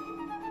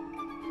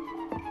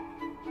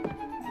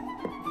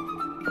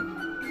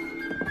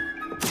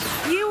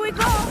 Here we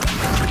go!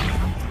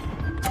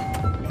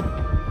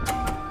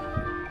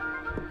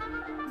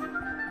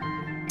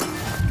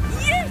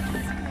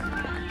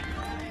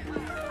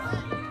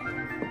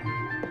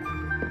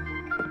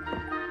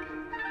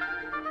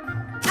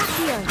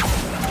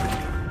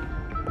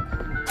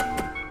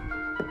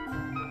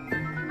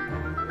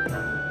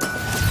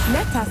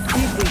 Let us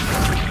see this.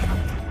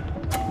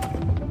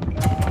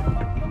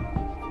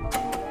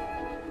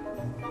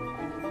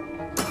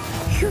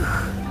 Phew.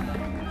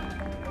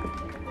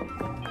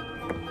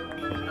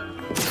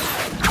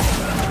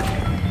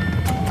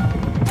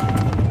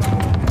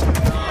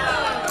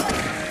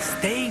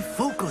 Stay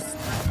focused.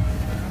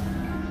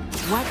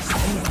 Watch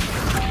this.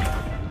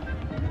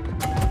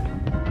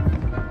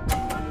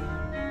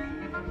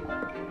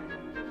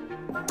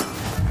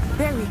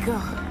 There we go.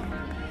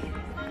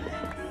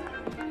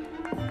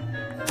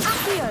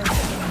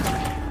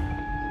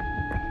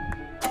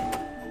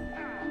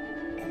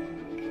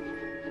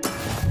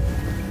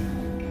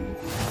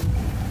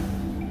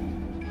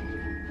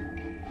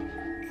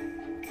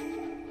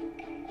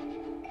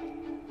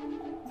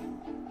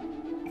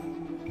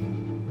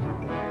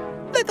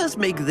 Let us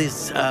make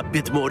this a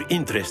bit more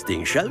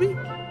interesting, shall we?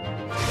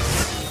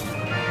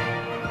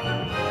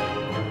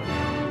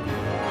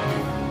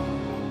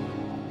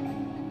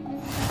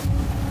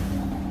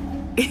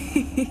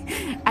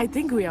 I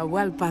think we are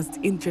well past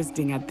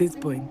interesting at this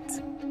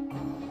point.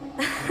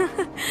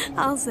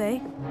 I'll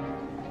say.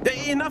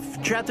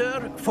 Enough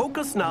chatter.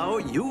 Focus now.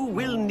 You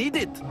will need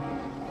it.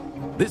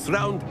 This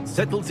round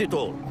settles it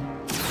all.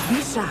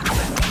 Be sharp.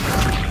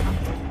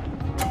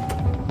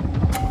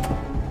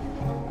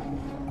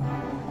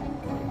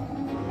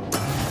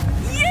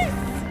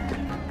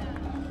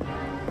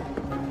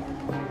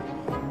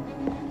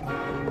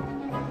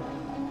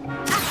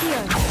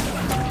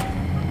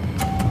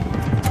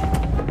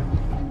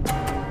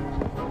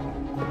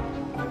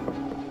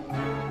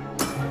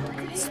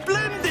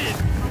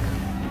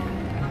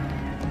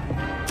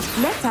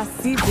 Let us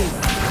see this.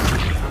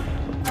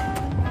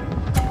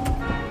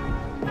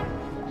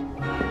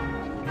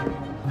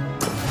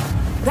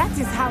 That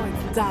is how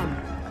it's done.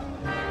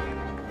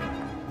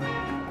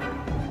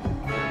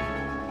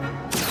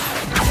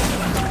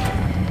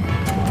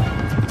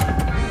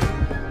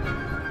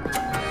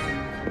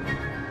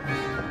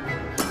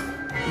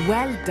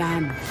 Well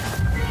done.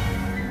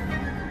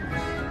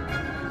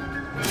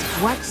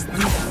 Watch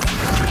this.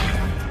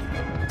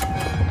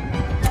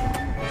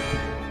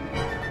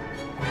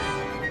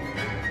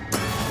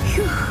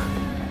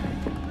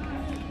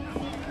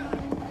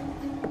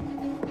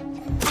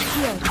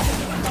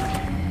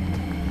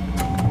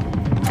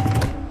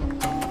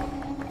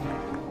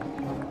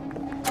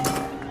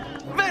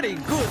 Very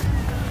good.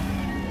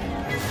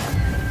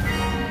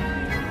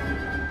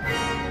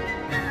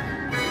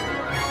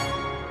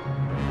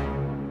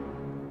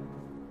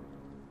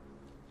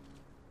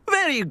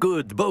 Very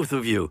good, both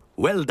of you.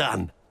 Well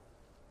done.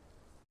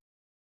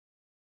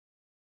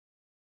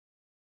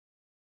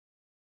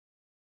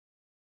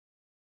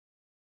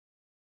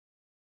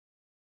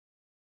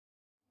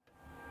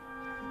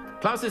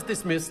 Class is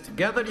dismissed.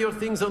 Gather your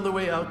things on the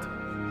way out.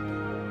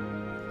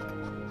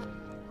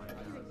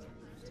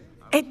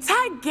 A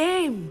tight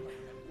game!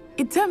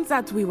 It turns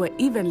out we were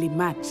evenly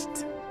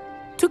matched.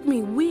 Took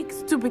me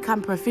weeks to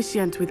become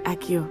proficient with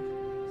Accio.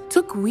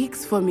 Took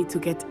weeks for me to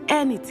get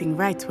anything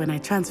right when I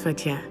transferred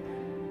here.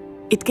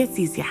 It gets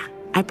easier,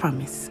 I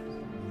promise.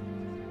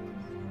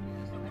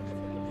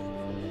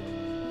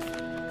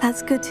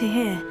 That's good to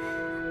hear.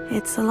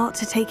 It's a lot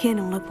to take in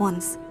all at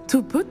once.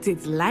 To put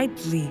it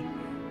lightly,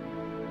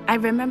 I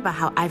remember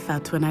how I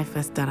felt when I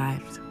first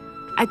arrived.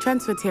 I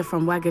transferred here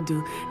from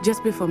Wagadu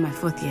just before my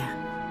 4th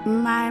year.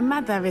 My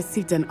mother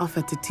received an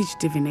offer to teach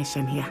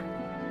divination here.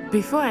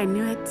 Before I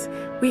knew it,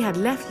 we had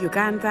left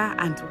Uganda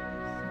and...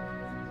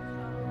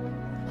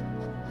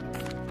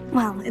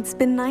 Well, it's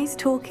been nice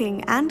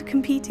talking and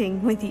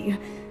competing with you.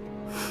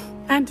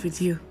 And with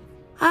you.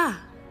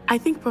 Ah, I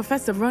think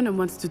Professor Ronan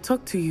wants to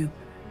talk to you.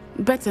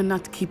 Better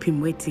not keep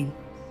him waiting.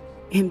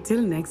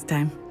 Until next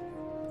time.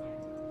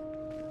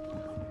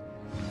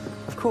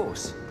 Of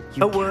course.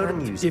 A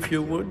word, if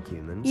you would.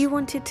 You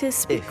wanted to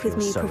speak with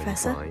me,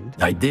 Professor?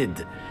 I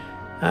did.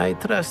 I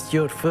trust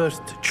your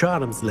first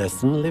charms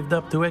lesson lived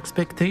up to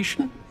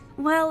expectation?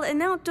 Well,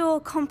 an outdoor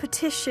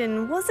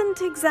competition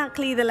wasn't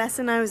exactly the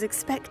lesson I was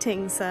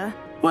expecting, sir.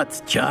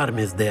 What charm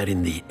is there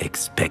in the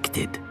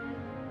expected?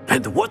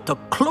 And what a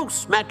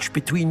close match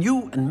between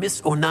you and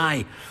Miss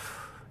Onai.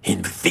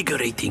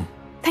 Invigorating.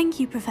 Thank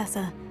you,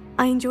 Professor.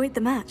 I enjoyed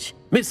the match.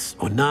 Miss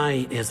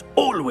Onai is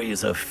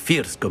always a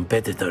fierce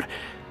competitor,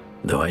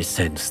 though I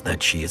sense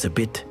that she is a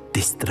bit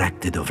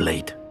distracted of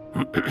late.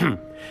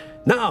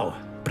 Now,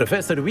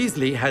 Professor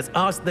Weasley has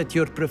asked that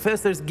your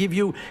professors give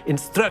you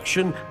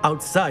instruction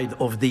outside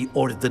of the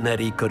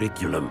ordinary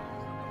curriculum.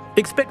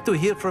 Expect to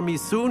hear from me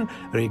soon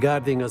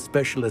regarding a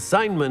special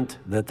assignment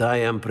that I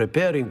am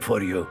preparing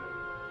for you.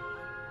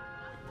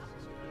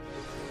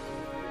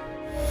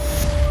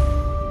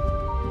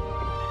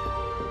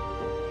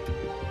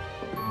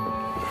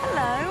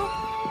 Hello.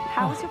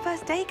 How was your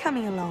first day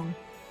coming along?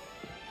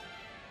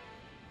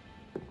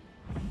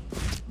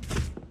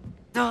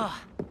 Ugh.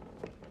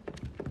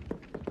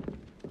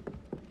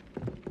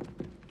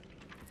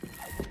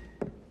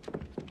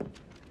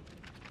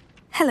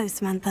 Hello,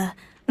 Samantha.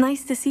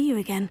 Nice to see you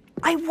again.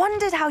 I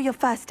wondered how your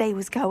first day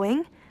was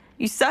going.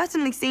 You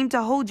certainly seem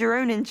to hold your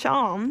own in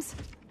charms.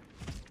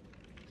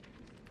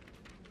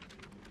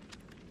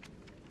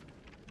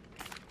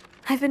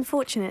 I've been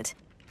fortunate.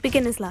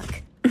 Beginner's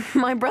luck.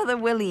 My brother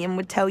William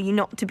would tell you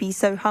not to be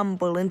so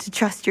humble and to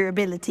trust your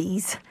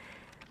abilities.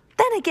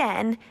 Then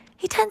again,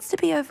 he tends to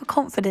be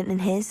overconfident in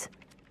his.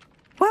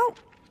 Well,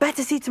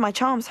 better see to my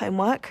charms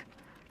homework.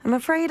 I'm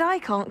afraid I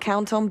can't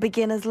count on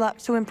beginner's luck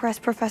to impress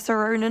Professor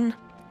Ronan.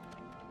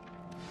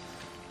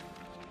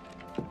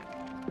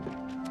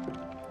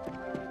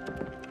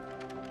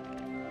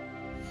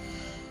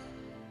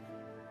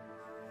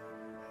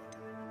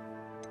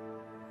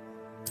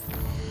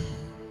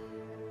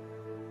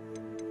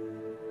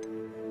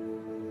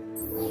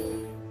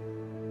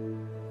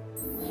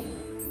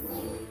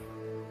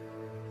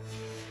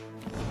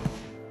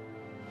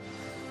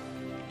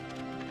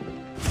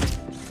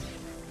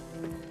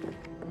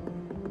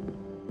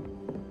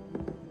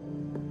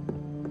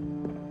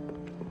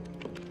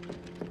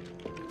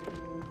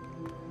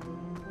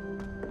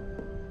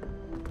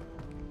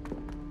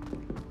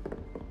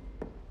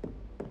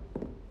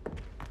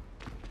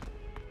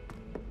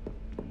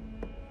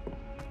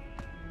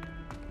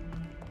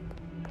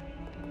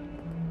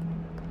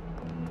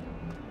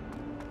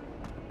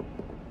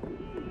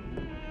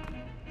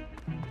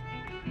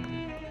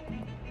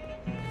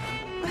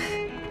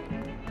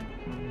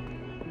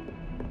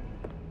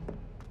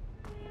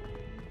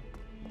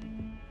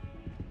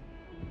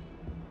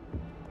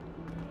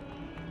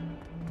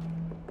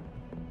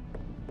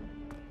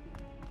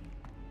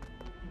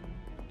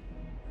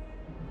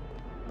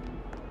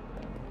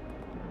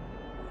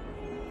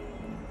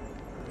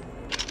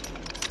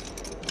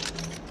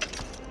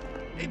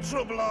 In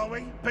trouble, are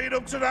we? Been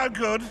up to no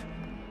good?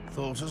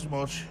 Thought as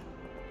much.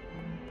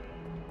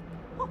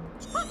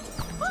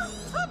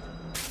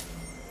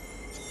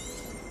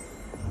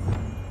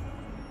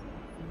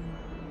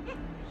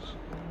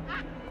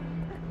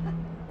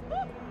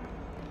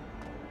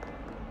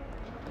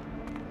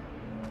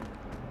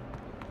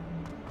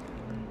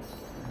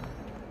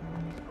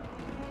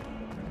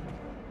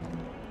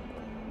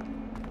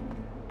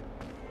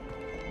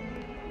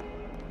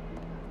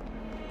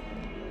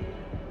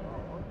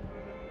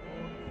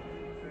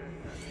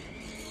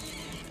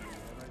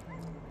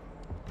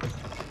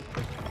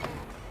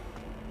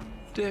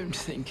 Don't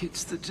think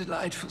it's the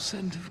delightful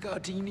scent of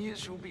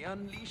gardenias you'll be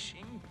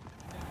unleashing.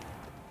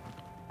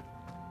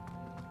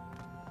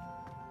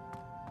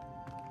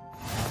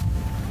 A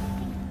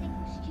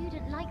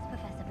student likes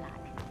Professor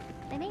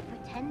Black. They may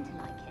pretend to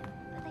like him,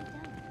 but they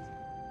don't.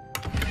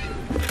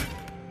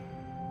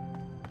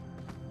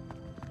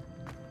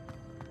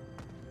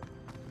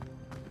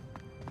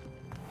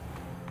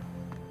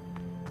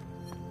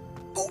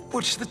 Oh,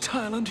 watch the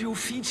tile under your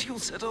feet. You'll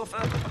set off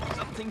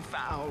something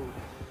foul.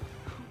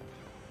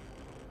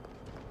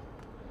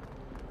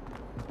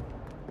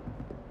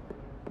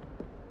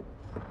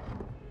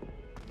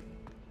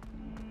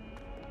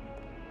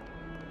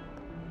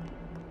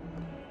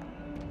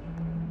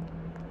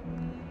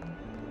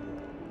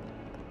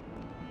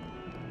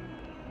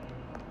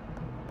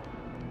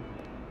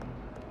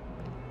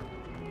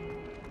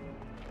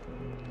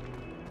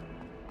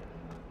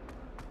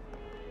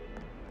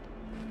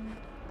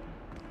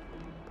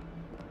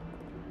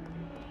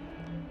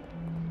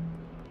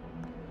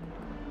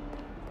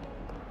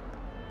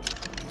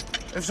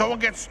 If someone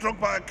gets struck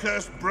by a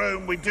cursed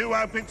broom, we do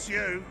hope it's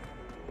you.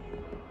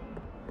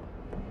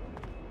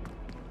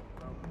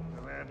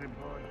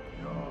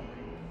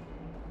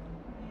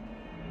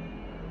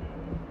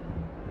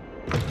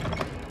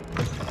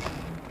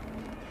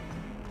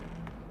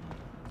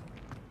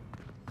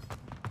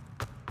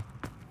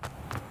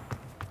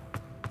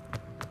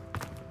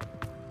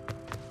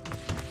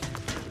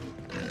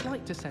 I'd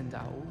like to send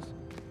owls,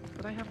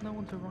 but I have no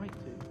one to write to.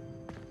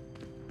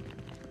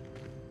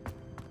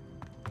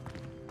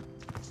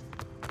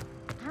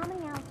 How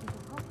many hours do you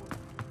Hogwarts?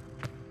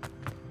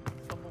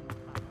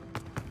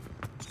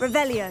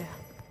 Revelio.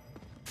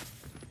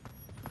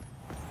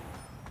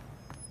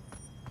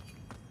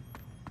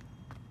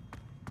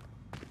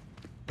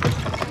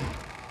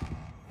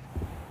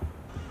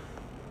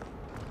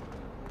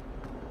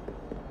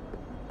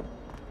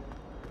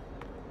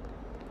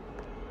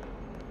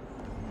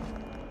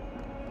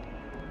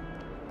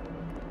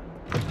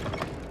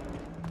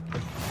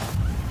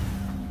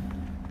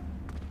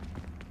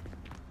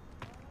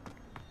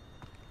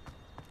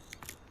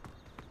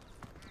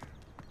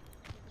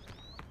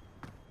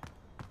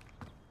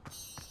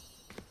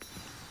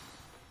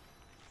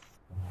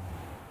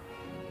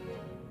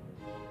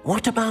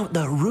 What about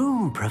the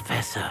room,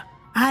 Professor?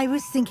 I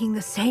was thinking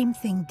the same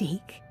thing,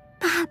 Deke.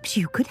 Perhaps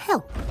you could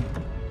help.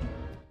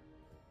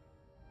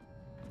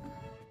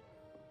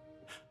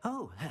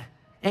 Oh,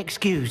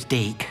 excuse,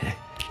 Deke.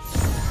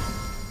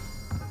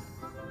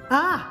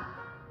 Ah,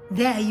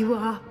 there you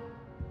are.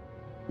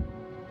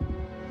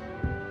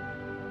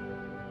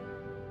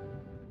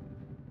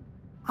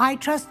 I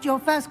trust your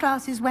first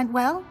classes went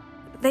well?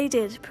 They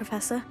did,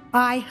 Professor.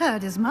 I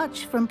heard as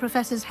much from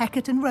Professors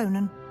Hecat and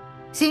Ronan.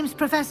 Seems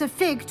Professor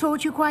Fig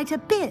taught you quite a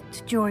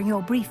bit during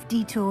your brief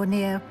detour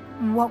near...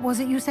 what was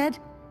it you said?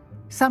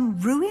 Some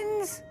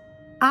ruins?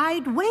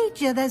 I'd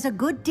wager there's a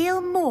good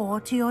deal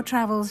more to your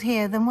travels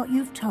here than what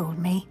you've told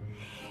me.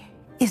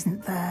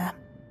 Isn't there?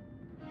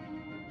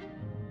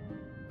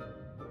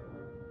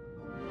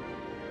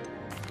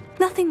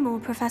 Nothing more,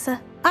 Professor.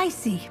 I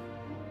see.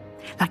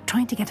 Like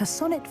trying to get a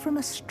sonnet from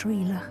a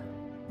streeler.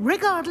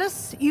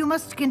 Regardless, you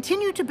must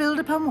continue to build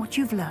upon what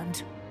you've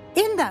learned.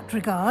 In that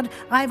regard,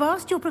 I've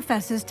asked your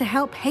professors to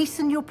help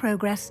hasten your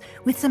progress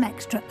with some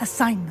extra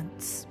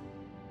assignments.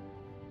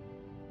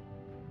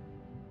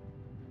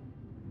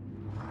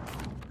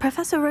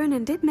 Professor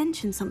Ronan did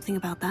mention something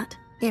about that.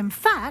 In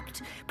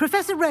fact,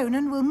 Professor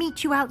Ronan will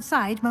meet you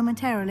outside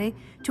momentarily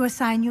to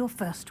assign your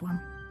first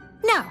one.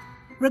 Now,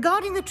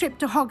 regarding the trip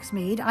to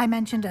Hogsmeade I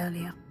mentioned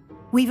earlier,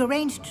 we've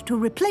arranged to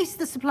replace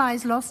the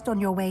supplies lost on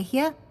your way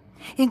here,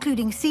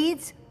 including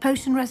seeds,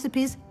 potion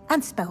recipes,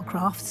 and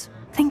spellcrafts.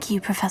 Thank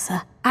you,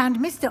 Professor. And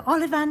Mr.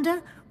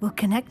 Ollivander will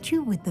connect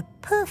you with the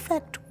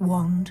perfect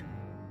wand.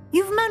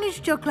 You've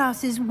managed your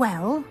classes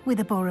well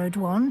with a borrowed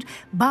wand,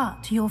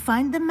 but you'll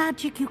find the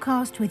magic you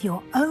cast with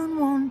your own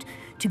wand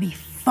to be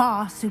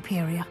far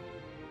superior.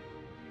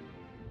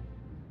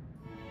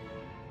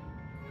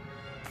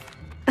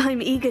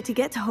 I'm eager to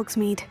get to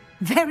Hogsmeade.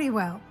 Very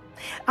well.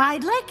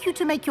 I'd like you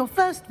to make your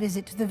first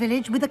visit to the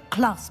village with a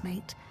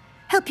classmate.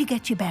 Help you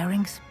get your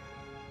bearings.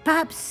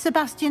 Perhaps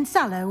Sebastian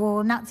Sallow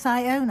or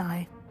Natsai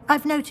Onai.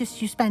 I've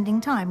noticed you spending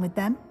time with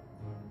them.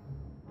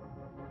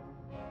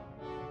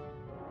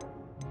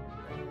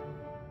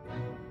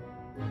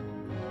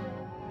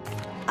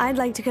 I'd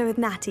like to go with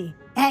Natty.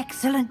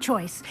 Excellent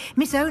choice.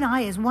 Miss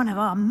Onai is one of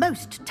our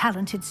most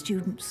talented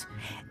students.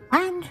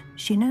 And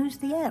she knows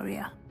the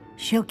area.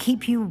 She'll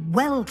keep you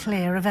well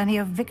clear of any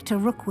of Victor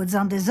Rookwood's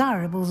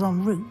undesirables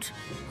en route.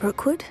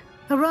 Rookwood?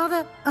 A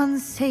rather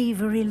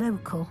unsavoury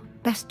local.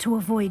 Best to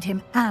avoid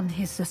him and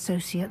his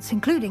associates,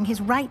 including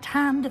his right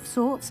hand of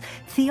sorts,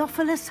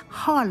 Theophilus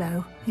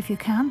Harlow, if you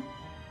can.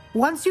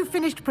 Once you've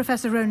finished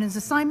Professor Ronan's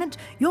assignment,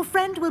 your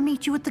friend will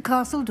meet you at the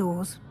castle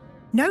doors.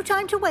 No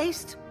time to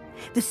waste.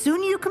 The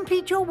sooner you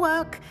complete your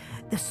work,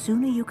 the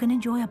sooner you can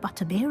enjoy a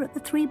butterbeer at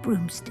the Three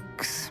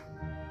Broomsticks.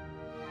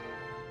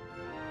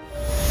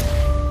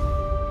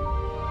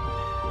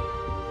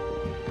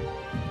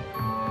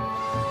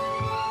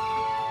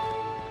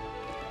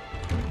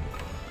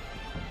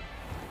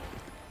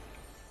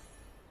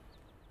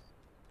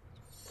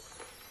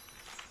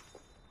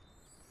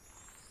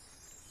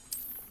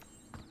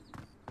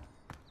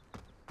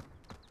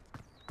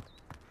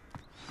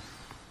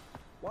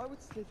 Why would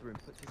Slytherin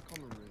put his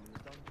common room in the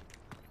dungeon?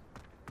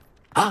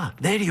 Ah,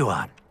 there you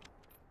are.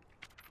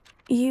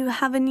 You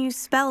have a new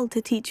spell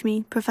to teach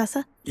me,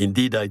 Professor?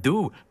 Indeed I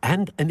do,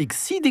 and an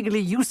exceedingly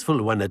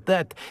useful one at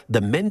that,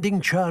 the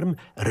mending charm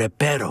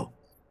Reparo.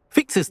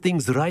 Fixes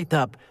things right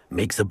up,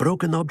 makes a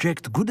broken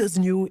object good as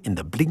new in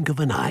the blink of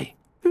an eye.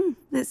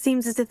 It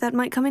seems as if that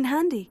might come in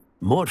handy.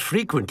 More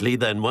frequently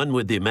than one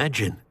would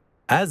imagine.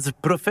 As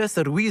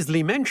Professor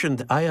Weasley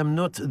mentioned, I am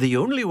not the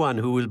only one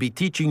who will be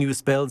teaching you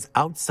spells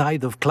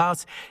outside of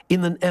class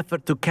in an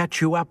effort to catch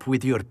you up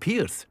with your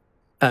peers.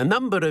 A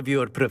number of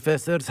your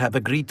professors have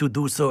agreed to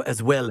do so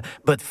as well,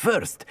 but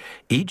first,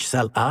 each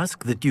shall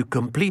ask that you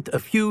complete a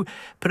few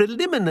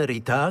preliminary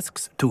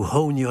tasks to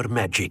hone your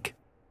magic.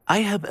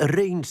 I have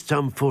arranged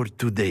some for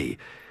today.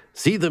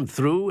 See them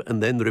through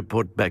and then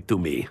report back to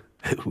me.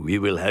 We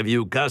will have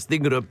you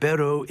casting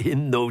Reparo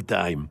in no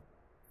time.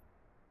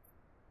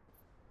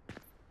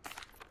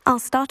 I'll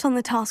start on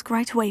the task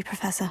right away,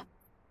 Professor.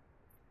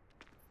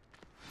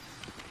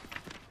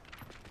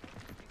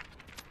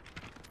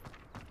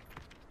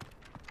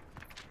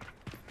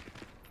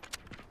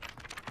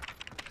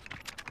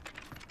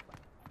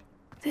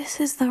 This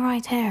is the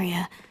right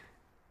area.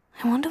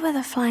 I wonder where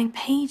the flying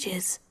page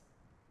is.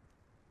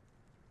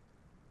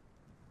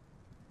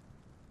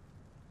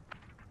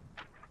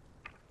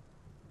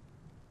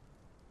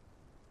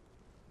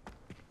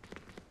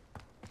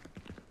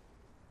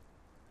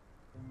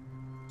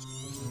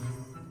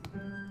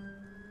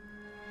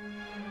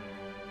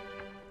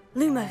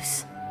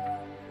 Lumos.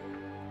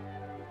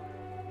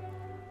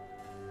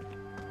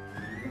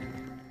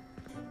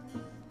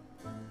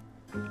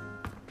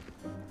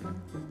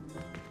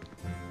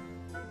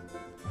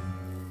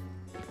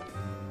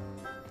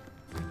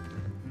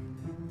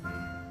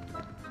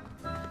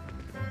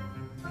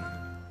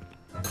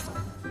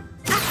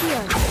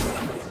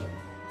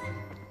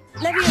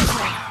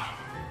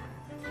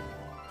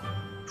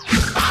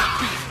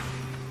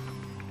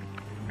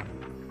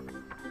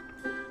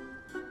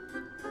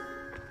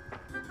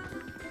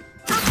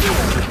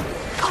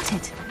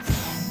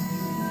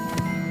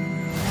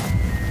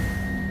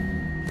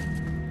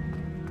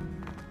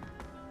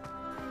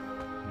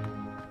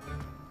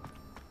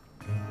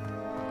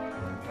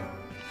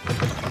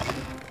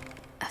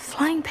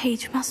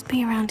 Page must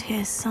be around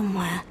here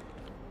somewhere.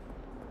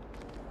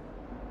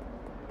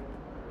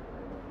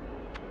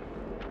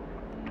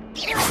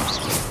 If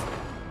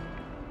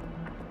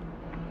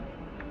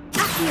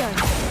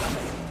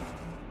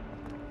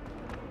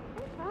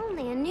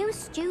only a new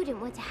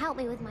student were to help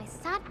me with my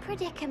sad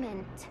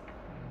predicament.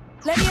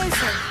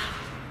 Levioso!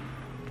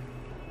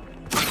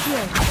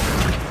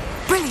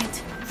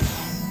 Brilliant!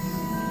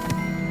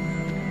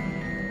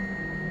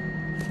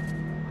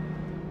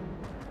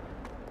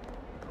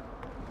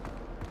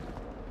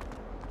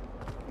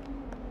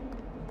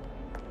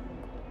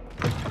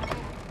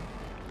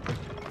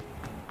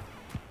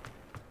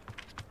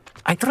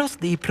 I trust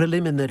the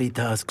preliminary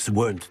tasks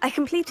weren't I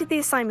completed the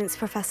assignments,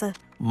 Professor.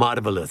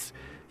 marvelous.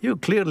 You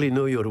clearly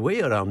know your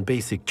way around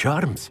basic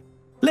charms.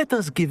 Let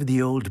us give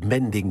the old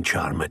mending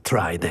charm a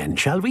try then,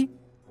 shall we?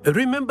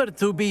 Remember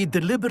to be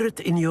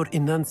deliberate in your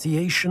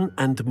enunciation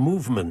and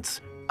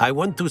movements. I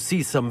want to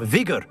see some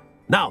vigor.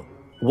 Now,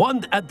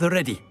 wand at the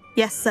ready.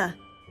 Yes, sir.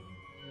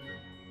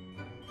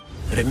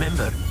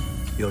 Remember,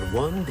 your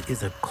wand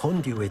is a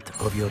conduit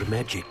of your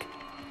magic.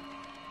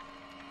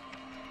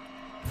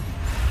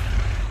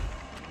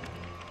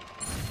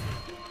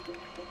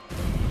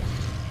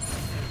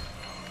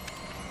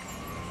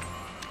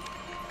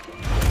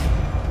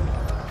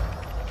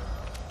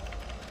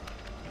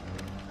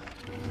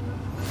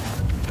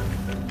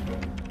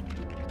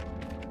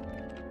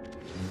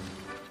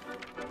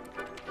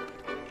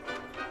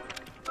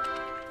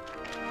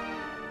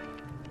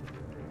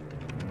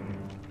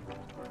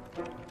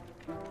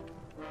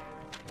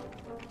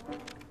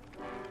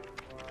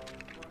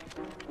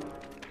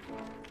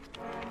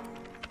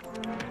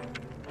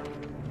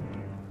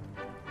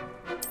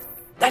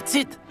 That's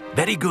it!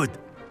 Very good.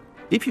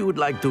 If you would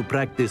like to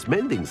practice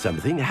mending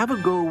something, have a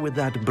go with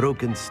that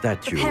broken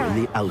statue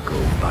in the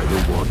alcove by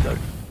the water.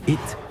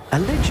 It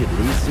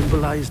allegedly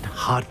symbolized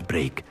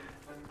heartbreak.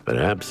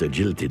 Perhaps a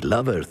jilted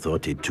lover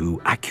thought it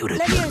too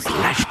accurate and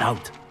lashed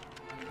out.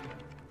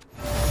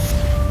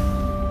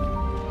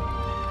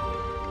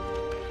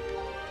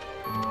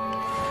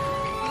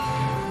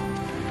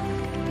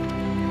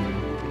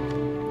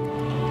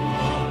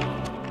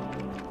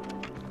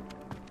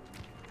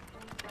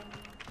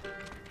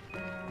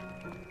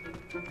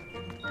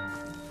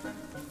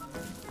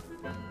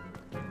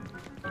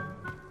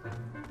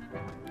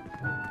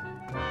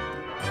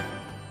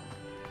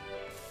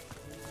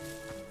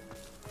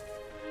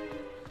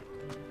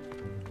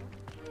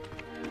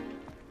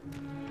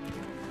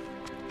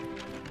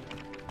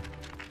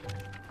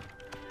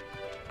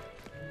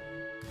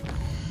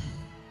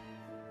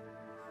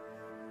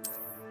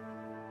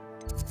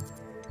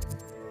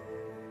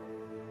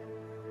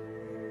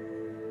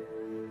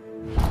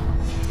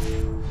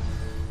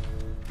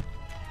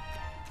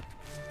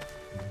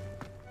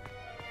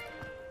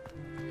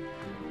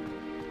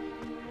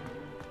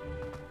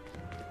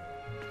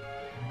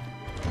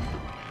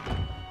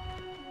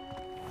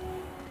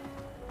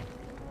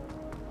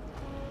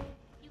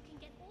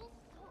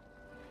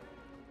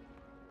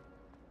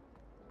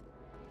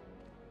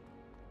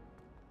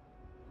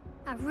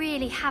 I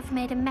really have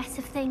made a mess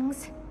of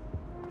things.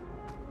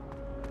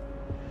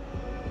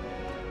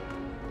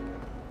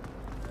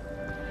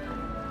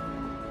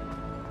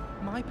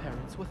 My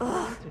parents were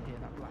thrilled to hear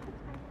that black.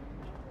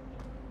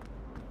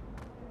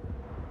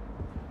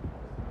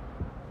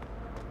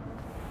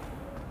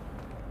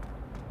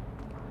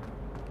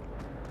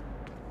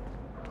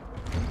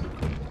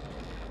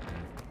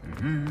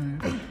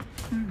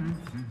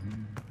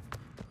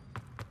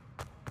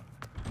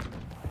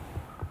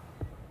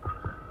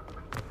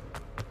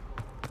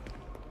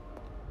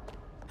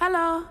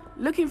 Hello,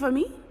 looking for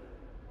me?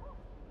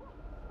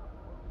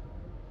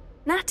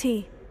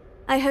 Natty,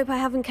 I hope I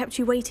haven't kept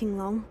you waiting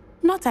long.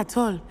 Not at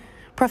all.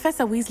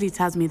 Professor Weasley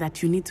tells me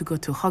that you need to go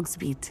to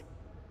Hogsmeade.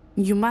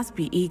 You must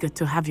be eager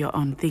to have your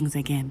own things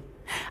again.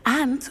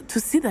 And to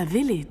see the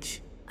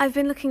village. I've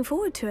been looking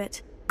forward to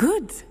it.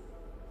 Good.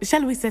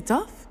 Shall we set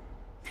off?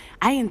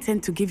 I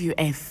intend to give you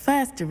a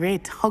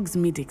first-rate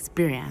Hogsmeade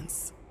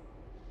experience.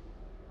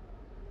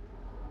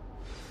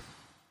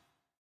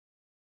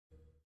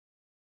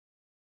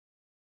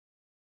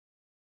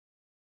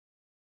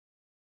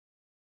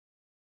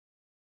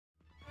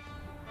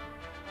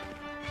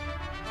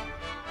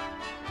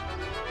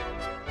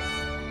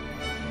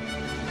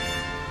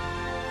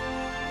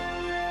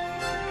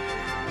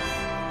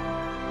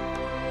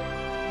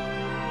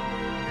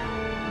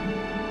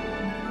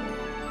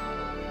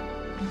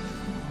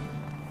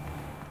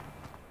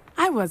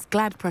 I was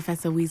glad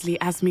Professor Weasley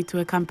asked me to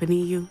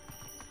accompany you.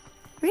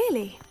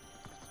 Really?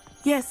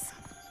 Yes.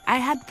 I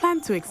had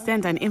planned to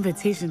extend an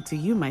invitation to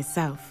you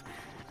myself.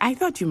 I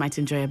thought you might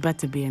enjoy a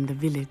butterbeer in the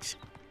village.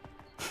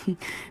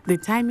 The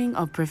timing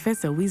of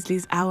Professor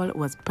Weasley's owl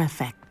was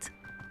perfect.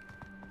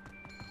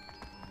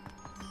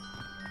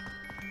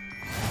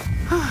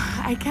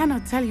 I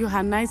cannot tell you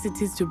how nice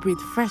it is to breathe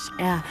fresh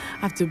air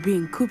after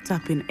being cooped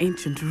up in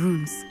ancient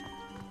rooms.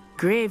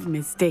 Grave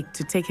mistake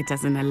to take it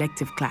as an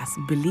elective class,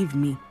 believe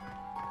me.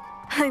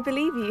 I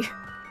believe you.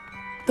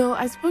 Though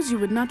I suppose you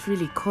would not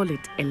really call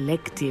it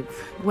elective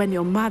when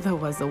your mother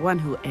was the one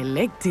who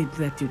elected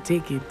that you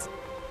take it.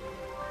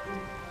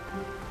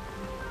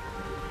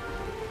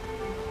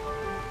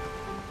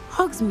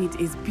 Hogsmeade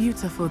is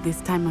beautiful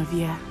this time of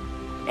year.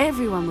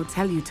 Everyone will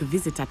tell you to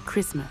visit at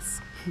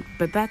Christmas.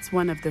 But that's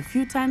one of the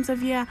few times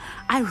of year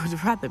I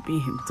would rather be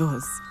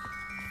indoors.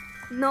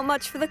 Not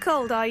much for the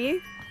cold, are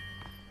you?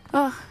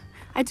 Oh,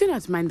 I do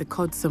not mind the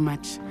cold so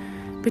much,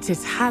 but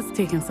it has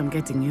taken some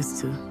getting used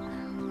to.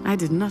 I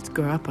did not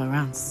grow up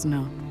around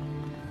snow.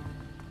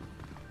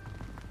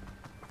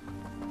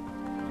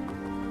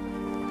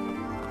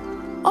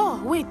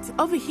 Oh, wait,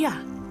 over here.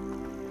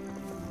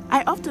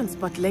 I often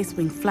spot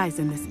lacewing flies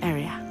in this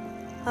area.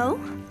 Oh?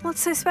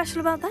 What's so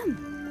special about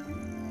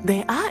them?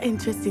 They are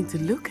interesting to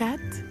look at,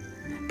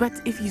 but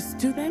if you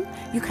stew them,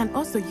 you can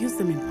also use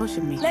them in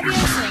potion making.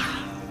 Leviosa!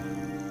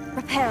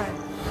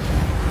 Reparo.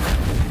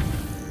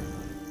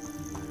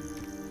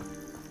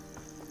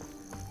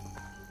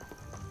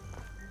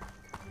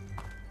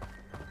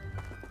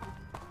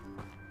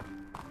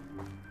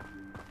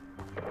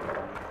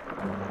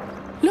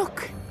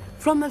 Look!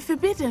 From the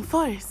Forbidden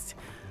Forest.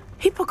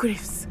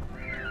 Hippogriffs.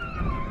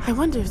 I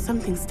wonder if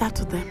something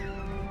startled them.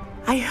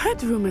 I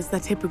heard rumors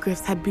that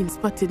hippogriffs had been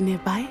spotted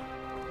nearby.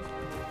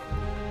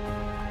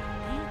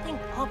 Do you think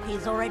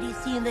Poppy's already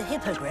seen the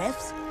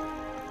hippogriffs?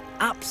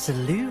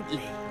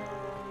 Absolutely.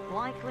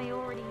 Likely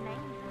already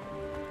named.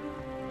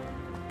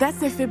 That's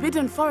the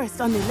Forbidden Forest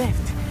on the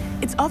left.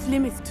 It's off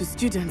limits to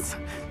students,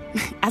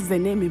 as the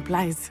name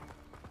implies.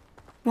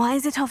 Why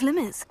is it off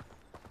limits?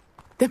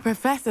 The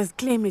professors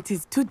claim it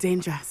is too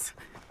dangerous.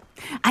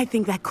 I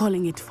think that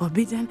calling it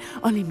forbidden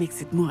only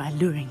makes it more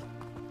alluring.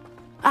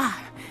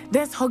 Ah,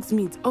 there's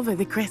Hogsmeade over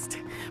the crest.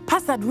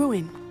 Past that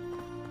ruin.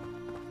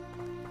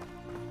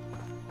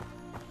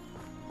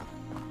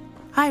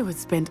 I would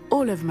spend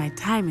all of my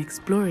time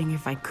exploring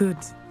if I could.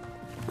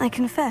 I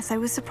confess I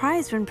was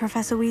surprised when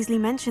Professor Weasley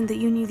mentioned that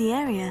you knew the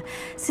area,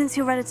 since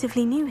you're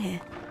relatively new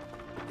here.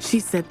 She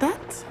said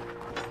that?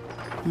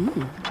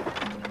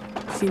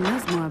 She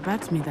knows more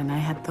about me than I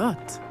had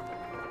thought.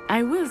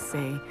 I will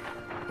say,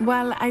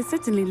 while I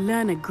certainly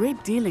learn a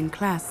great deal in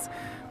class,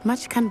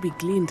 much can be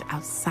gleaned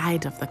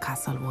outside of the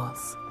castle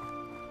walls.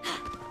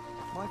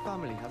 My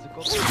family has a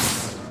goblin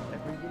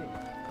every year.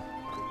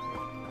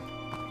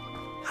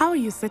 How are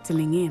you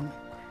settling in?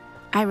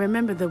 I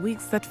remember the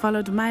weeks that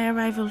followed my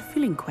arrival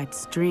feeling quite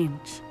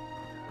strange.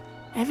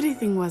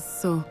 Everything was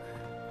so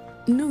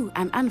new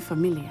and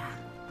unfamiliar.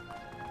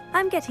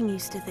 I'm getting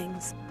used to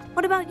things.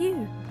 What about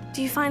you?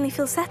 Do you finally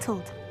feel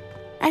settled?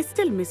 I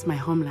still miss my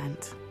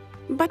homeland,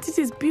 but it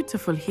is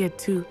beautiful here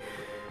too.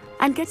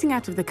 And getting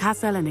out of the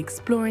castle and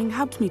exploring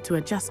helped me to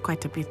adjust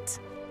quite a bit.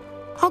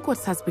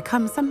 Hogwarts has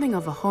become something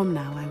of a home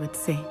now, I would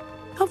say.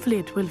 Hopefully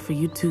it will for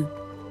you too.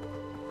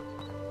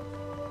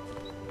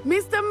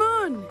 Mr.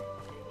 Moon!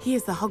 He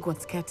is the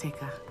Hogwarts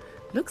caretaker.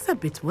 Looks a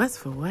bit worse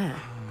for wear.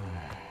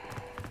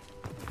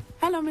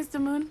 Hello, Mr.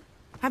 Moon.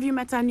 Have you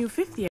met our new 5th year?